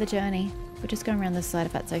with me for the journey. We're just going around this side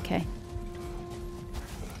if that's okay.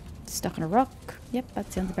 Stuck on a rock. Yep,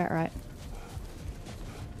 that sounds about right.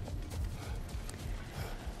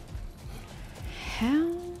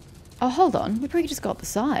 How? Oh, hold on. We probably just got up the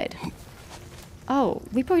side. Oh,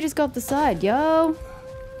 we probably just got up the side, yo.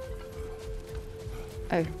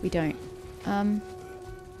 Oh, we don't.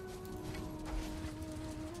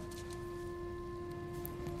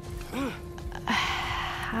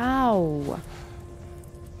 How?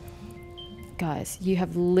 Guys, you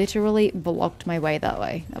have literally blocked my way that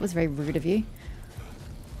way. That was very rude of you.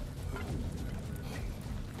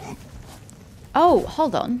 Oh,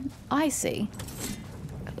 hold on. I see.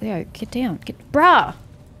 Leo, get down. Bruh!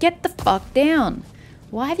 Get the fuck down.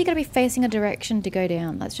 Why have you got to be facing a direction to go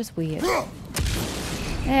down? That's just weird.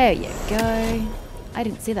 There you go. I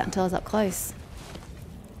didn't see that until I was up close.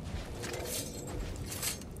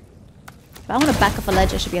 If I want to back off a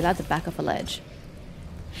ledge, I should be allowed to back off a ledge.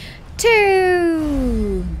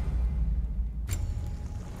 2!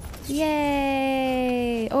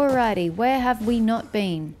 Yay! Alrighty, where have we not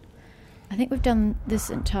been? I think we've done this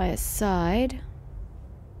entire side.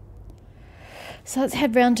 So let's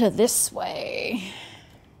head round to this way.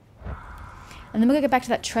 And then we're going to go back to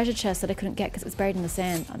that treasure chest that I couldn't get because it was buried in the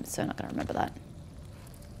sand. I'm so not going to remember that.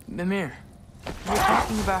 Mimir, you were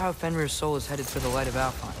talking about how Fenrir's soul is headed for the light of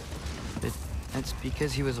Alfheim. That's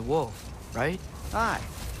because he was a wolf, right? Aye.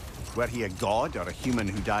 Were he a god or a human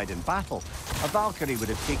who died in battle, a Valkyrie would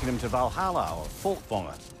have taken him to Valhalla or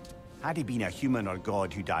Folkvangr. Had he been a human or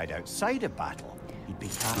god who died outside of battle, he'd be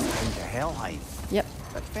cast down to Helheim. Yep.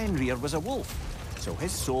 But Fenrir was a wolf, so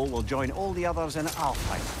his soul will join all the others in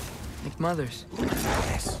Alfheim. Like mothers.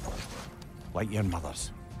 Yes. Like your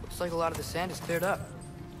mother's. Looks like a lot of the sand is cleared up.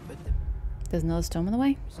 But There's another storm on the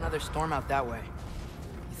way? there's another storm out that way.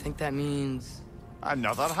 You think that means...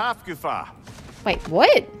 Another half-goofa. Wait,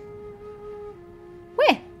 what?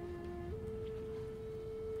 Where?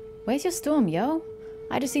 Where's your storm, yo?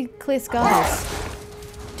 I just see clear skies.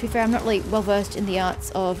 To be fair, I'm not really well versed in the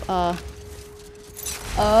arts of,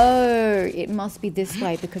 Oh, it must be this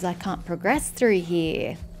way because I can't progress through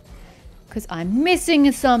here. Because I'm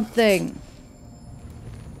missing something.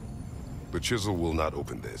 The chisel will not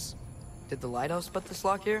open this. Did the lighthouse put this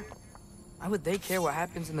lock here? Why would they care what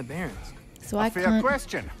happens in the Barrens? So I Fair can't...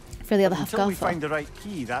 question. For the other Until we half find the right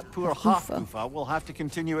key, that poor half-goofa will have to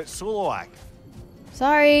continue its solo act.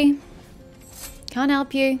 Sorry. Can't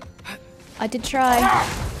help you. I did try.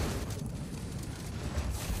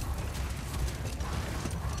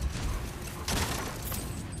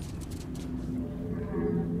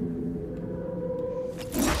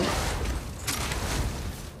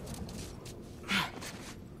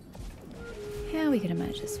 How are we going to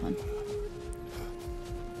manage this one?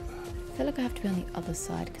 I feel like I have to be on the other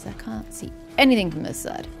side because I can't see anything from this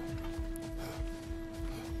side.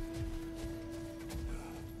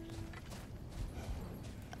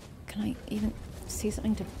 Can I even see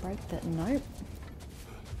something to break that? Nope.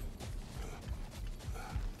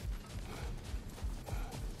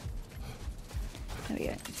 There we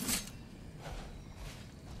go.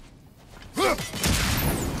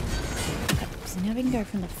 So now we can go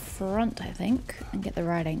from the front, I think, and get the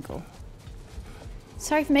right angle.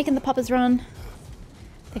 Sorry for making the poppers run.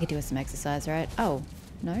 They could do with some exercise, right? Oh,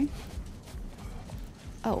 no?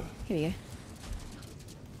 Oh, here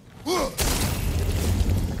we go.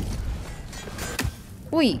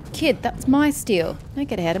 Oi, kid, that's my steel. Don't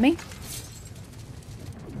get ahead of me.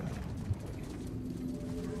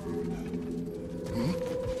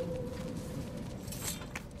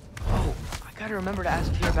 Oh, I gotta remember to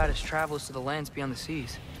ask Tyr about his travels to the lands beyond the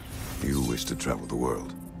seas. You wish to travel the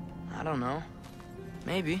world. I don't know.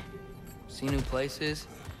 Maybe. See new places.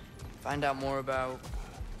 Find out more about...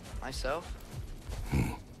 myself.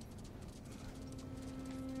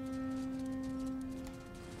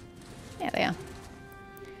 There they are.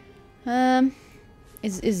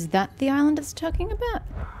 Is that the island it's talking about?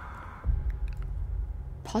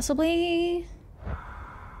 Possibly.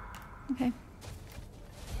 Okay.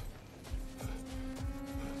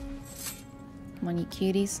 Come on, you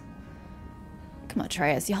cuties. Come on,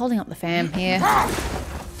 Atreus, you're holding up the fam here.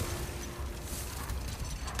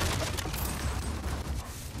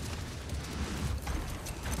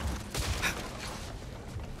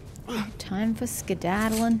 Time for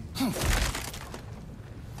skedaddling.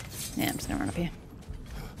 Yeah, I'm just gonna run up here.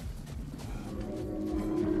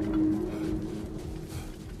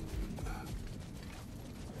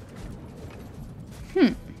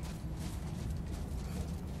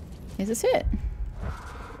 Is this it?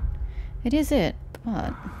 It is it,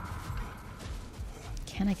 but...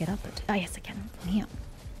 Can I get up it? Oh, yes, I can. Yeah.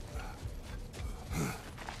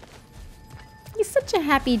 You're such a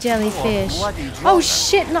happy jellyfish. Oh,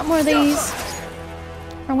 shit, not more of these.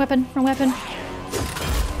 Wrong weapon, wrong weapon.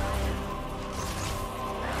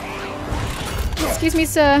 Excuse me,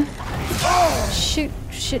 sir. Shoot,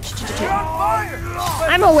 shit, shit, shit, shit.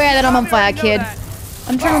 I'm aware that I'm on fire, kid.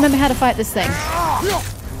 I'm trying to remember how to fight this thing.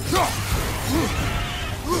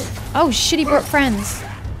 Oh shit, he brought friends.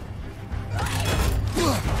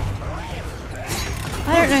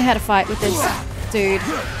 I don't know how to fight with this dude.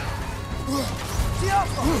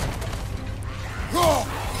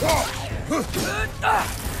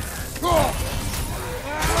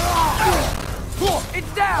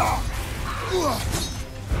 It's down!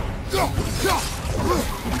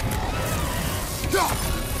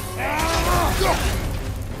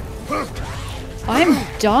 I'm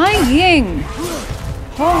dying!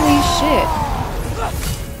 Holy shit.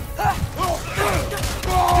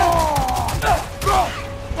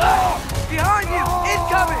 Behind you!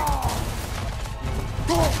 Incoming!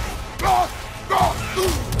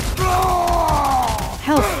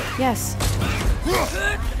 Health, yes.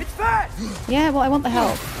 It's fast! Yeah, well, I want the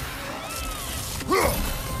health.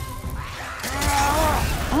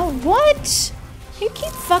 Oh, what? You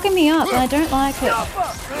keep fucking me up and I don't like it.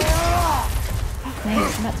 Fuck me,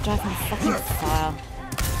 I'm about to die from fucking fire.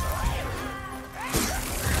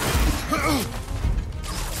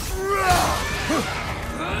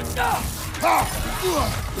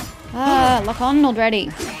 Ah, lock on already.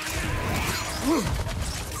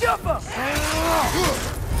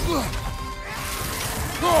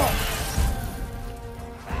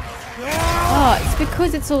 Oh, it's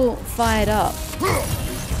because it's all fired up.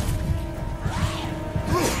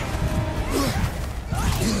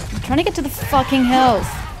 I'm trying to get to the fucking health.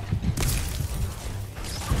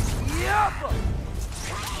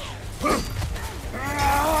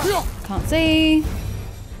 Can't see.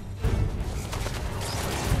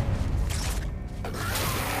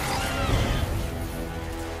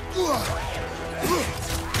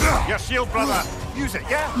 Your shield, brother. Use it,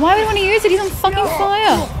 yeah? Why would I want to use it? He's on fucking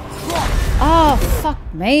fire. Oh, fuck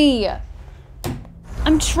me.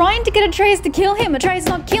 I'm trying to get Atreus to kill him. Atreus is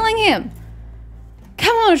not killing him.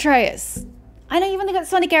 Come on, Atreus. I know you've only got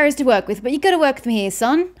Sonic arrows to work with, but you gotta work with me here,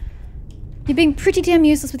 son. You're being pretty damn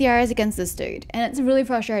useless with your arrows against this dude, and it's really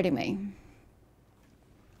frustrating me.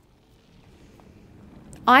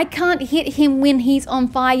 I can't hit him when he's on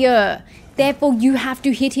fire. Therefore, you have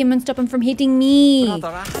to hit him and stop him from hitting me.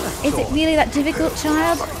 Is it really that difficult,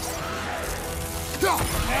 child?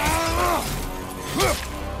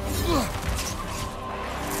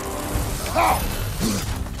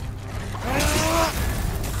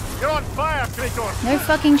 You're on fire, Kratos. No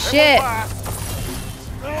fucking shit.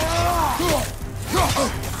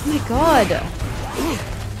 Oh my god.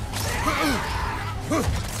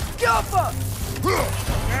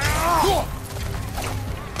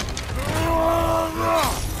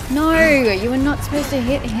 No, you were not supposed to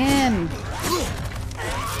hit him.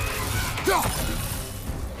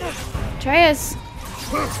 Atreus,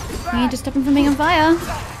 you need to stop him from being on fire.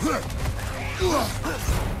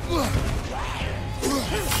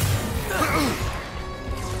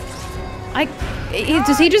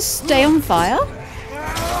 Does he just stay on fire?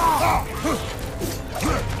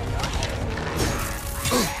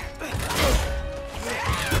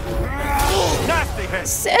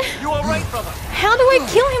 You all right, brother? How do I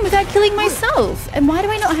kill him without killing myself? And why do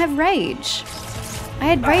I not have rage? I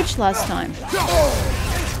had rage last time.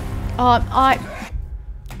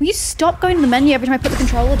 Will you stop going to the menu every time I put the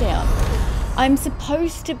controller down? I'm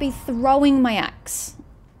supposed to be throwing my axe.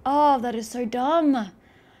 Oh, that is so dumb.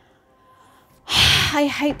 I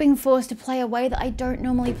hate being forced to play a way that I don't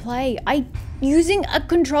normally play. Using a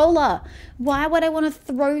controller. Why would I want to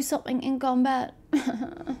throw something in combat?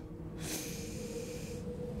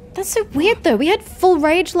 That's so weird though. We had full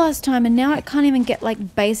rage last time and now I can't even get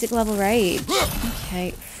like basic level rage.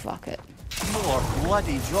 Okay, fuck it. More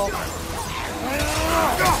bloody job.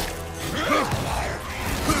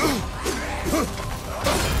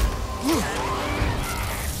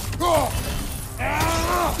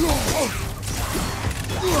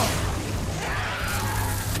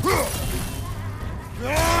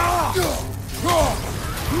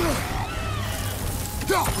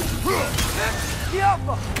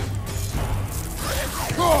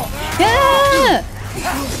 Yeah!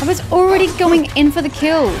 I was already going in for the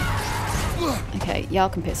kill. Okay, y'all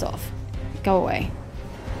can piss off. Go away.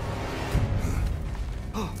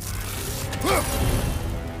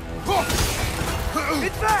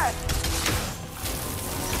 It's bad.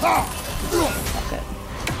 Fuck it.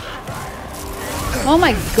 Oh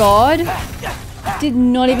my god. Did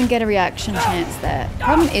not even get a reaction chance there.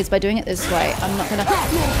 Problem is, by doing it this way, I'm not gonna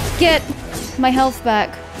get my health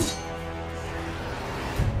back.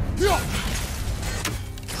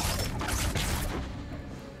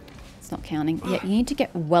 It's not counting. Yeah, you need to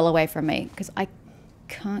get well away from me, because I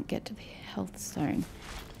can't get to the health stone.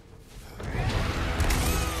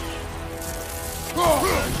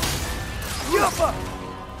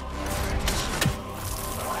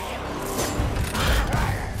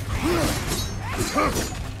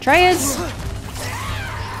 Atreus!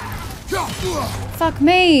 Fuck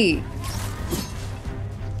me!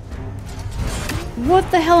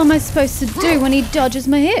 What the hell am I supposed to do when he dodges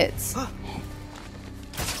my hits? Nope,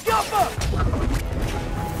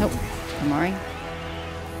 don't worry.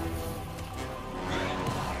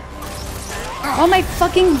 Oh my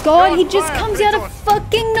fucking god, he just comes out of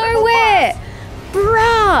fucking nowhere!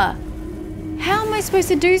 Bruh! How am I supposed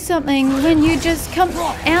to do something when you just come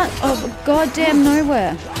out of goddamn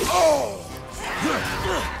nowhere?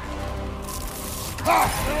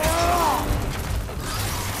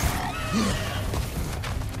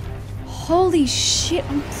 Holy shit,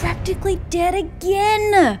 I'm practically dead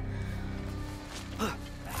again!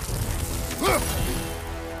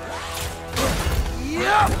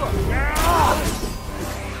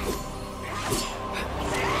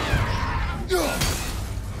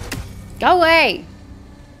 Go away!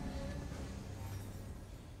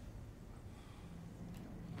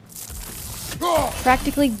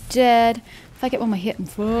 Practically dead. If I get one more hit, I'm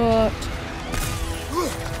fucked.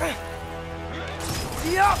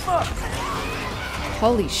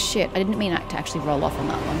 Holy shit, I didn't mean to actually roll off on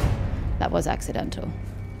that one. That was accidental.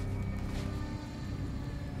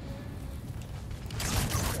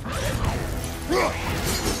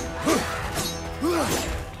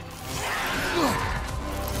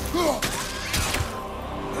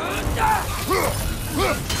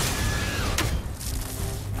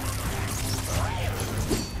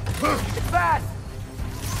 Fast!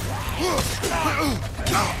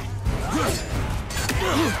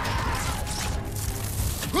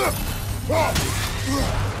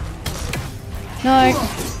 No,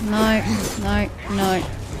 no, no, no.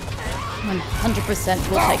 100%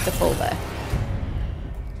 will take the fall there.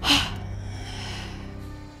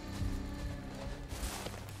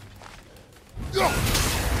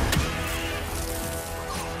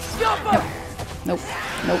 Nope,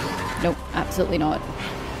 nope, nope, absolutely not.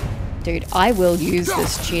 Dude, I will use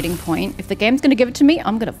this cheating point. If the game's gonna give it to me,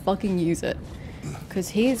 I'm gonna fucking use it. Because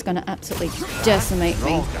he is gonna absolutely decimate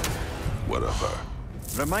me. Whatever.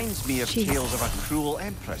 Reminds me of Jeez. tales of a cruel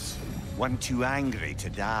empress, one too angry to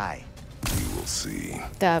die. You will see.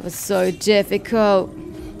 That was so difficult.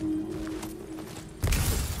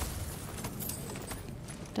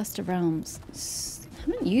 Dust of Realms. I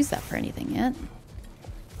haven't used that for anything yet.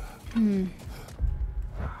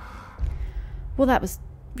 Well, that was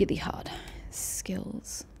really hard.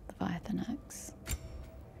 Skills. Leviathan Axe.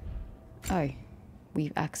 Oh.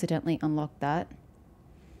 We've accidentally unlocked that.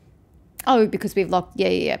 Oh, because we've locked...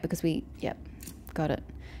 Yeah, because we... Yep. Got it.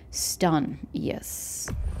 Stun. Yes.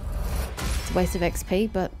 It's a waste of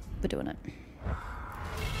XP, but we're doing it.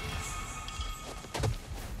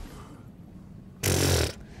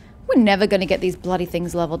 We're never going to get these bloody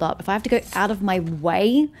things leveled up. If I have to go out of my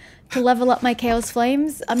way to level up my Chaos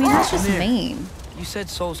Flames, I mean, that's just mean. You said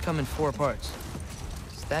souls come in 4 parts.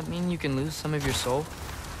 Does that mean you can lose some of your soul,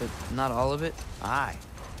 but not all of it? Aye.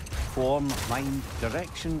 Form, mind,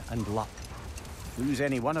 direction, and luck. Lose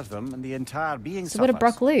any one of them, and the entire being So what did suffers.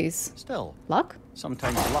 Brock lose? Still, Luck?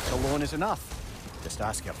 sometimes luck alone is enough. Just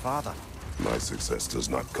ask your father. My success does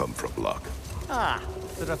not come from luck. Ah,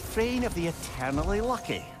 the refrain of the eternally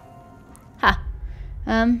lucky. Ha.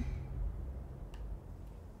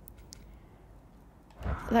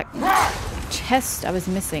 That chest I was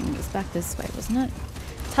missing was back this way, wasn't it?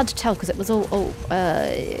 It's hard to tell because it was all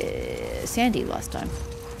sandy last time.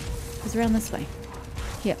 It was around this way.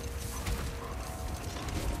 Here.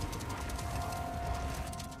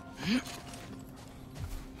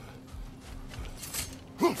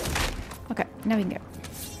 Okay, now we can go.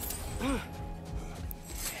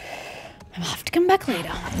 I'll have to come back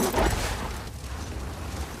later.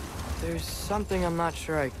 There's something I'm not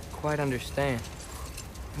sure I quite understand.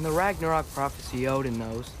 In the RAGNARÖK prophecy Odin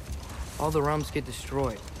knows, all the realms get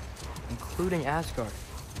destroyed, including Asgard.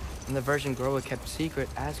 In the version Groa kept secret,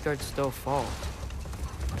 Asgard still falls.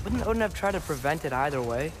 Wouldn't Odin have tried to prevent it either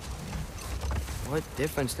way? What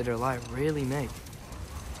difference did her lie really make?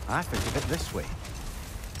 I think of it this way.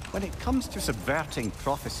 When it comes to subverting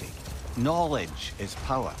prophecy, knowledge is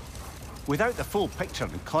power. Without the full picture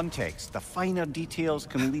and context, the finer details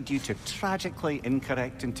can lead you to tragically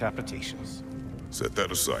incorrect interpretations. Set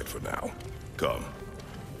that aside for now. Come.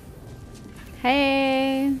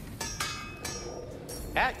 Hey.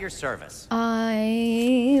 At your service.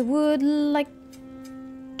 I would like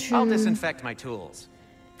to... I'll disinfect my tools.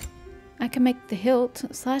 I can make the hilt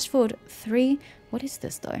 /forward 3. What is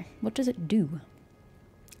this though? What does it do?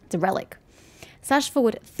 It's a relic.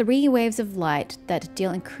 /forward 3 waves of light that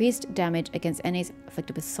deal increased damage against enemies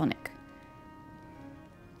afflicted with sonic.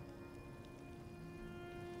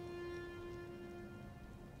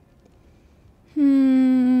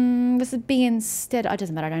 This would be instead... Oh, it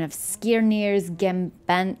doesn't matter. I don't have Skirnir's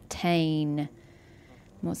Gambantane.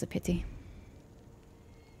 More's a pity.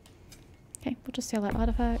 Okay, we'll just sell our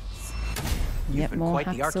artifacts. You've been more quite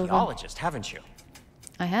the hack silver. archaeologist, haven't you?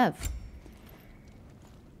 I have.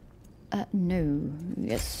 No.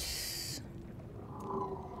 Yes.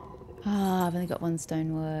 Ah, I've only got 1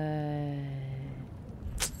 stonewood.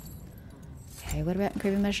 Okay, what about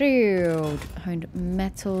improving my shield? Honed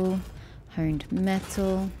metal. Honed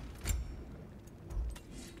metal.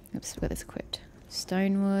 Oops, we've got this equipped.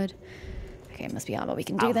 Stonewood. Okay, it must be armor we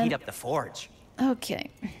can do I'll then. heat up the forge. Okay.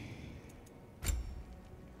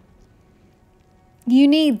 You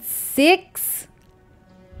need 6?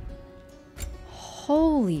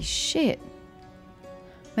 Holy shit.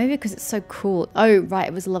 Maybe because it's so cool. Oh, right,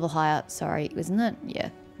 it was a level higher. Sorry, wasn't it? Yeah,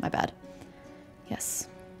 my bad. Yes.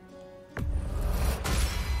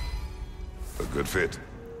 A good fit.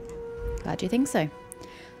 Glad you think so.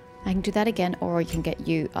 I can do that again, or I can get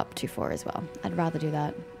you up to 4 as well. I'd rather do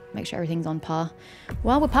that. Make sure everything's on par.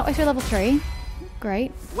 Well, we're partway through level 3.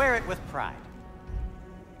 Great. Wear it with pride.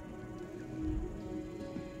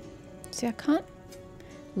 See, I can't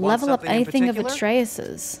Want level up something in anything of particular?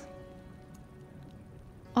 Atreus's.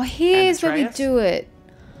 Oh, here's where we Atreus? do it.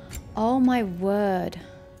 Oh my word.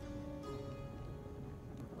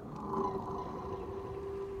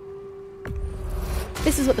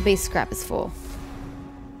 This is what the beast scrap is for.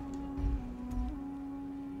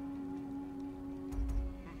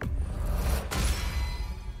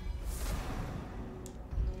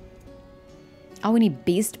 Oh, we need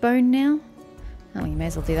beast bone now? Oh, you may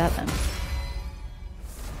as well do that then.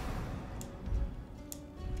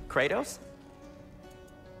 Kratos,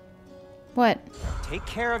 What? take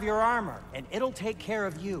care of your armor, and it'll take care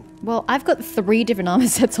of you. Well, I've got 3 different armor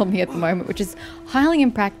sets on me at the moment, which is highly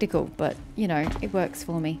impractical, but, you know, it works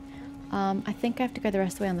for me. I think I have to go the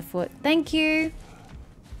rest of the way on the foot. Thank you!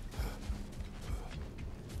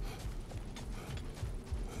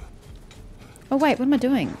 Oh, wait, what am I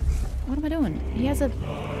doing? What am I doing? He has a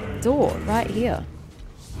door right here.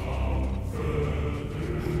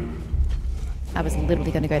 I was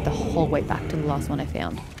literally going to go the whole way back to the last one I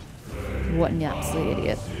found. What an absolute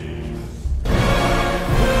idiot.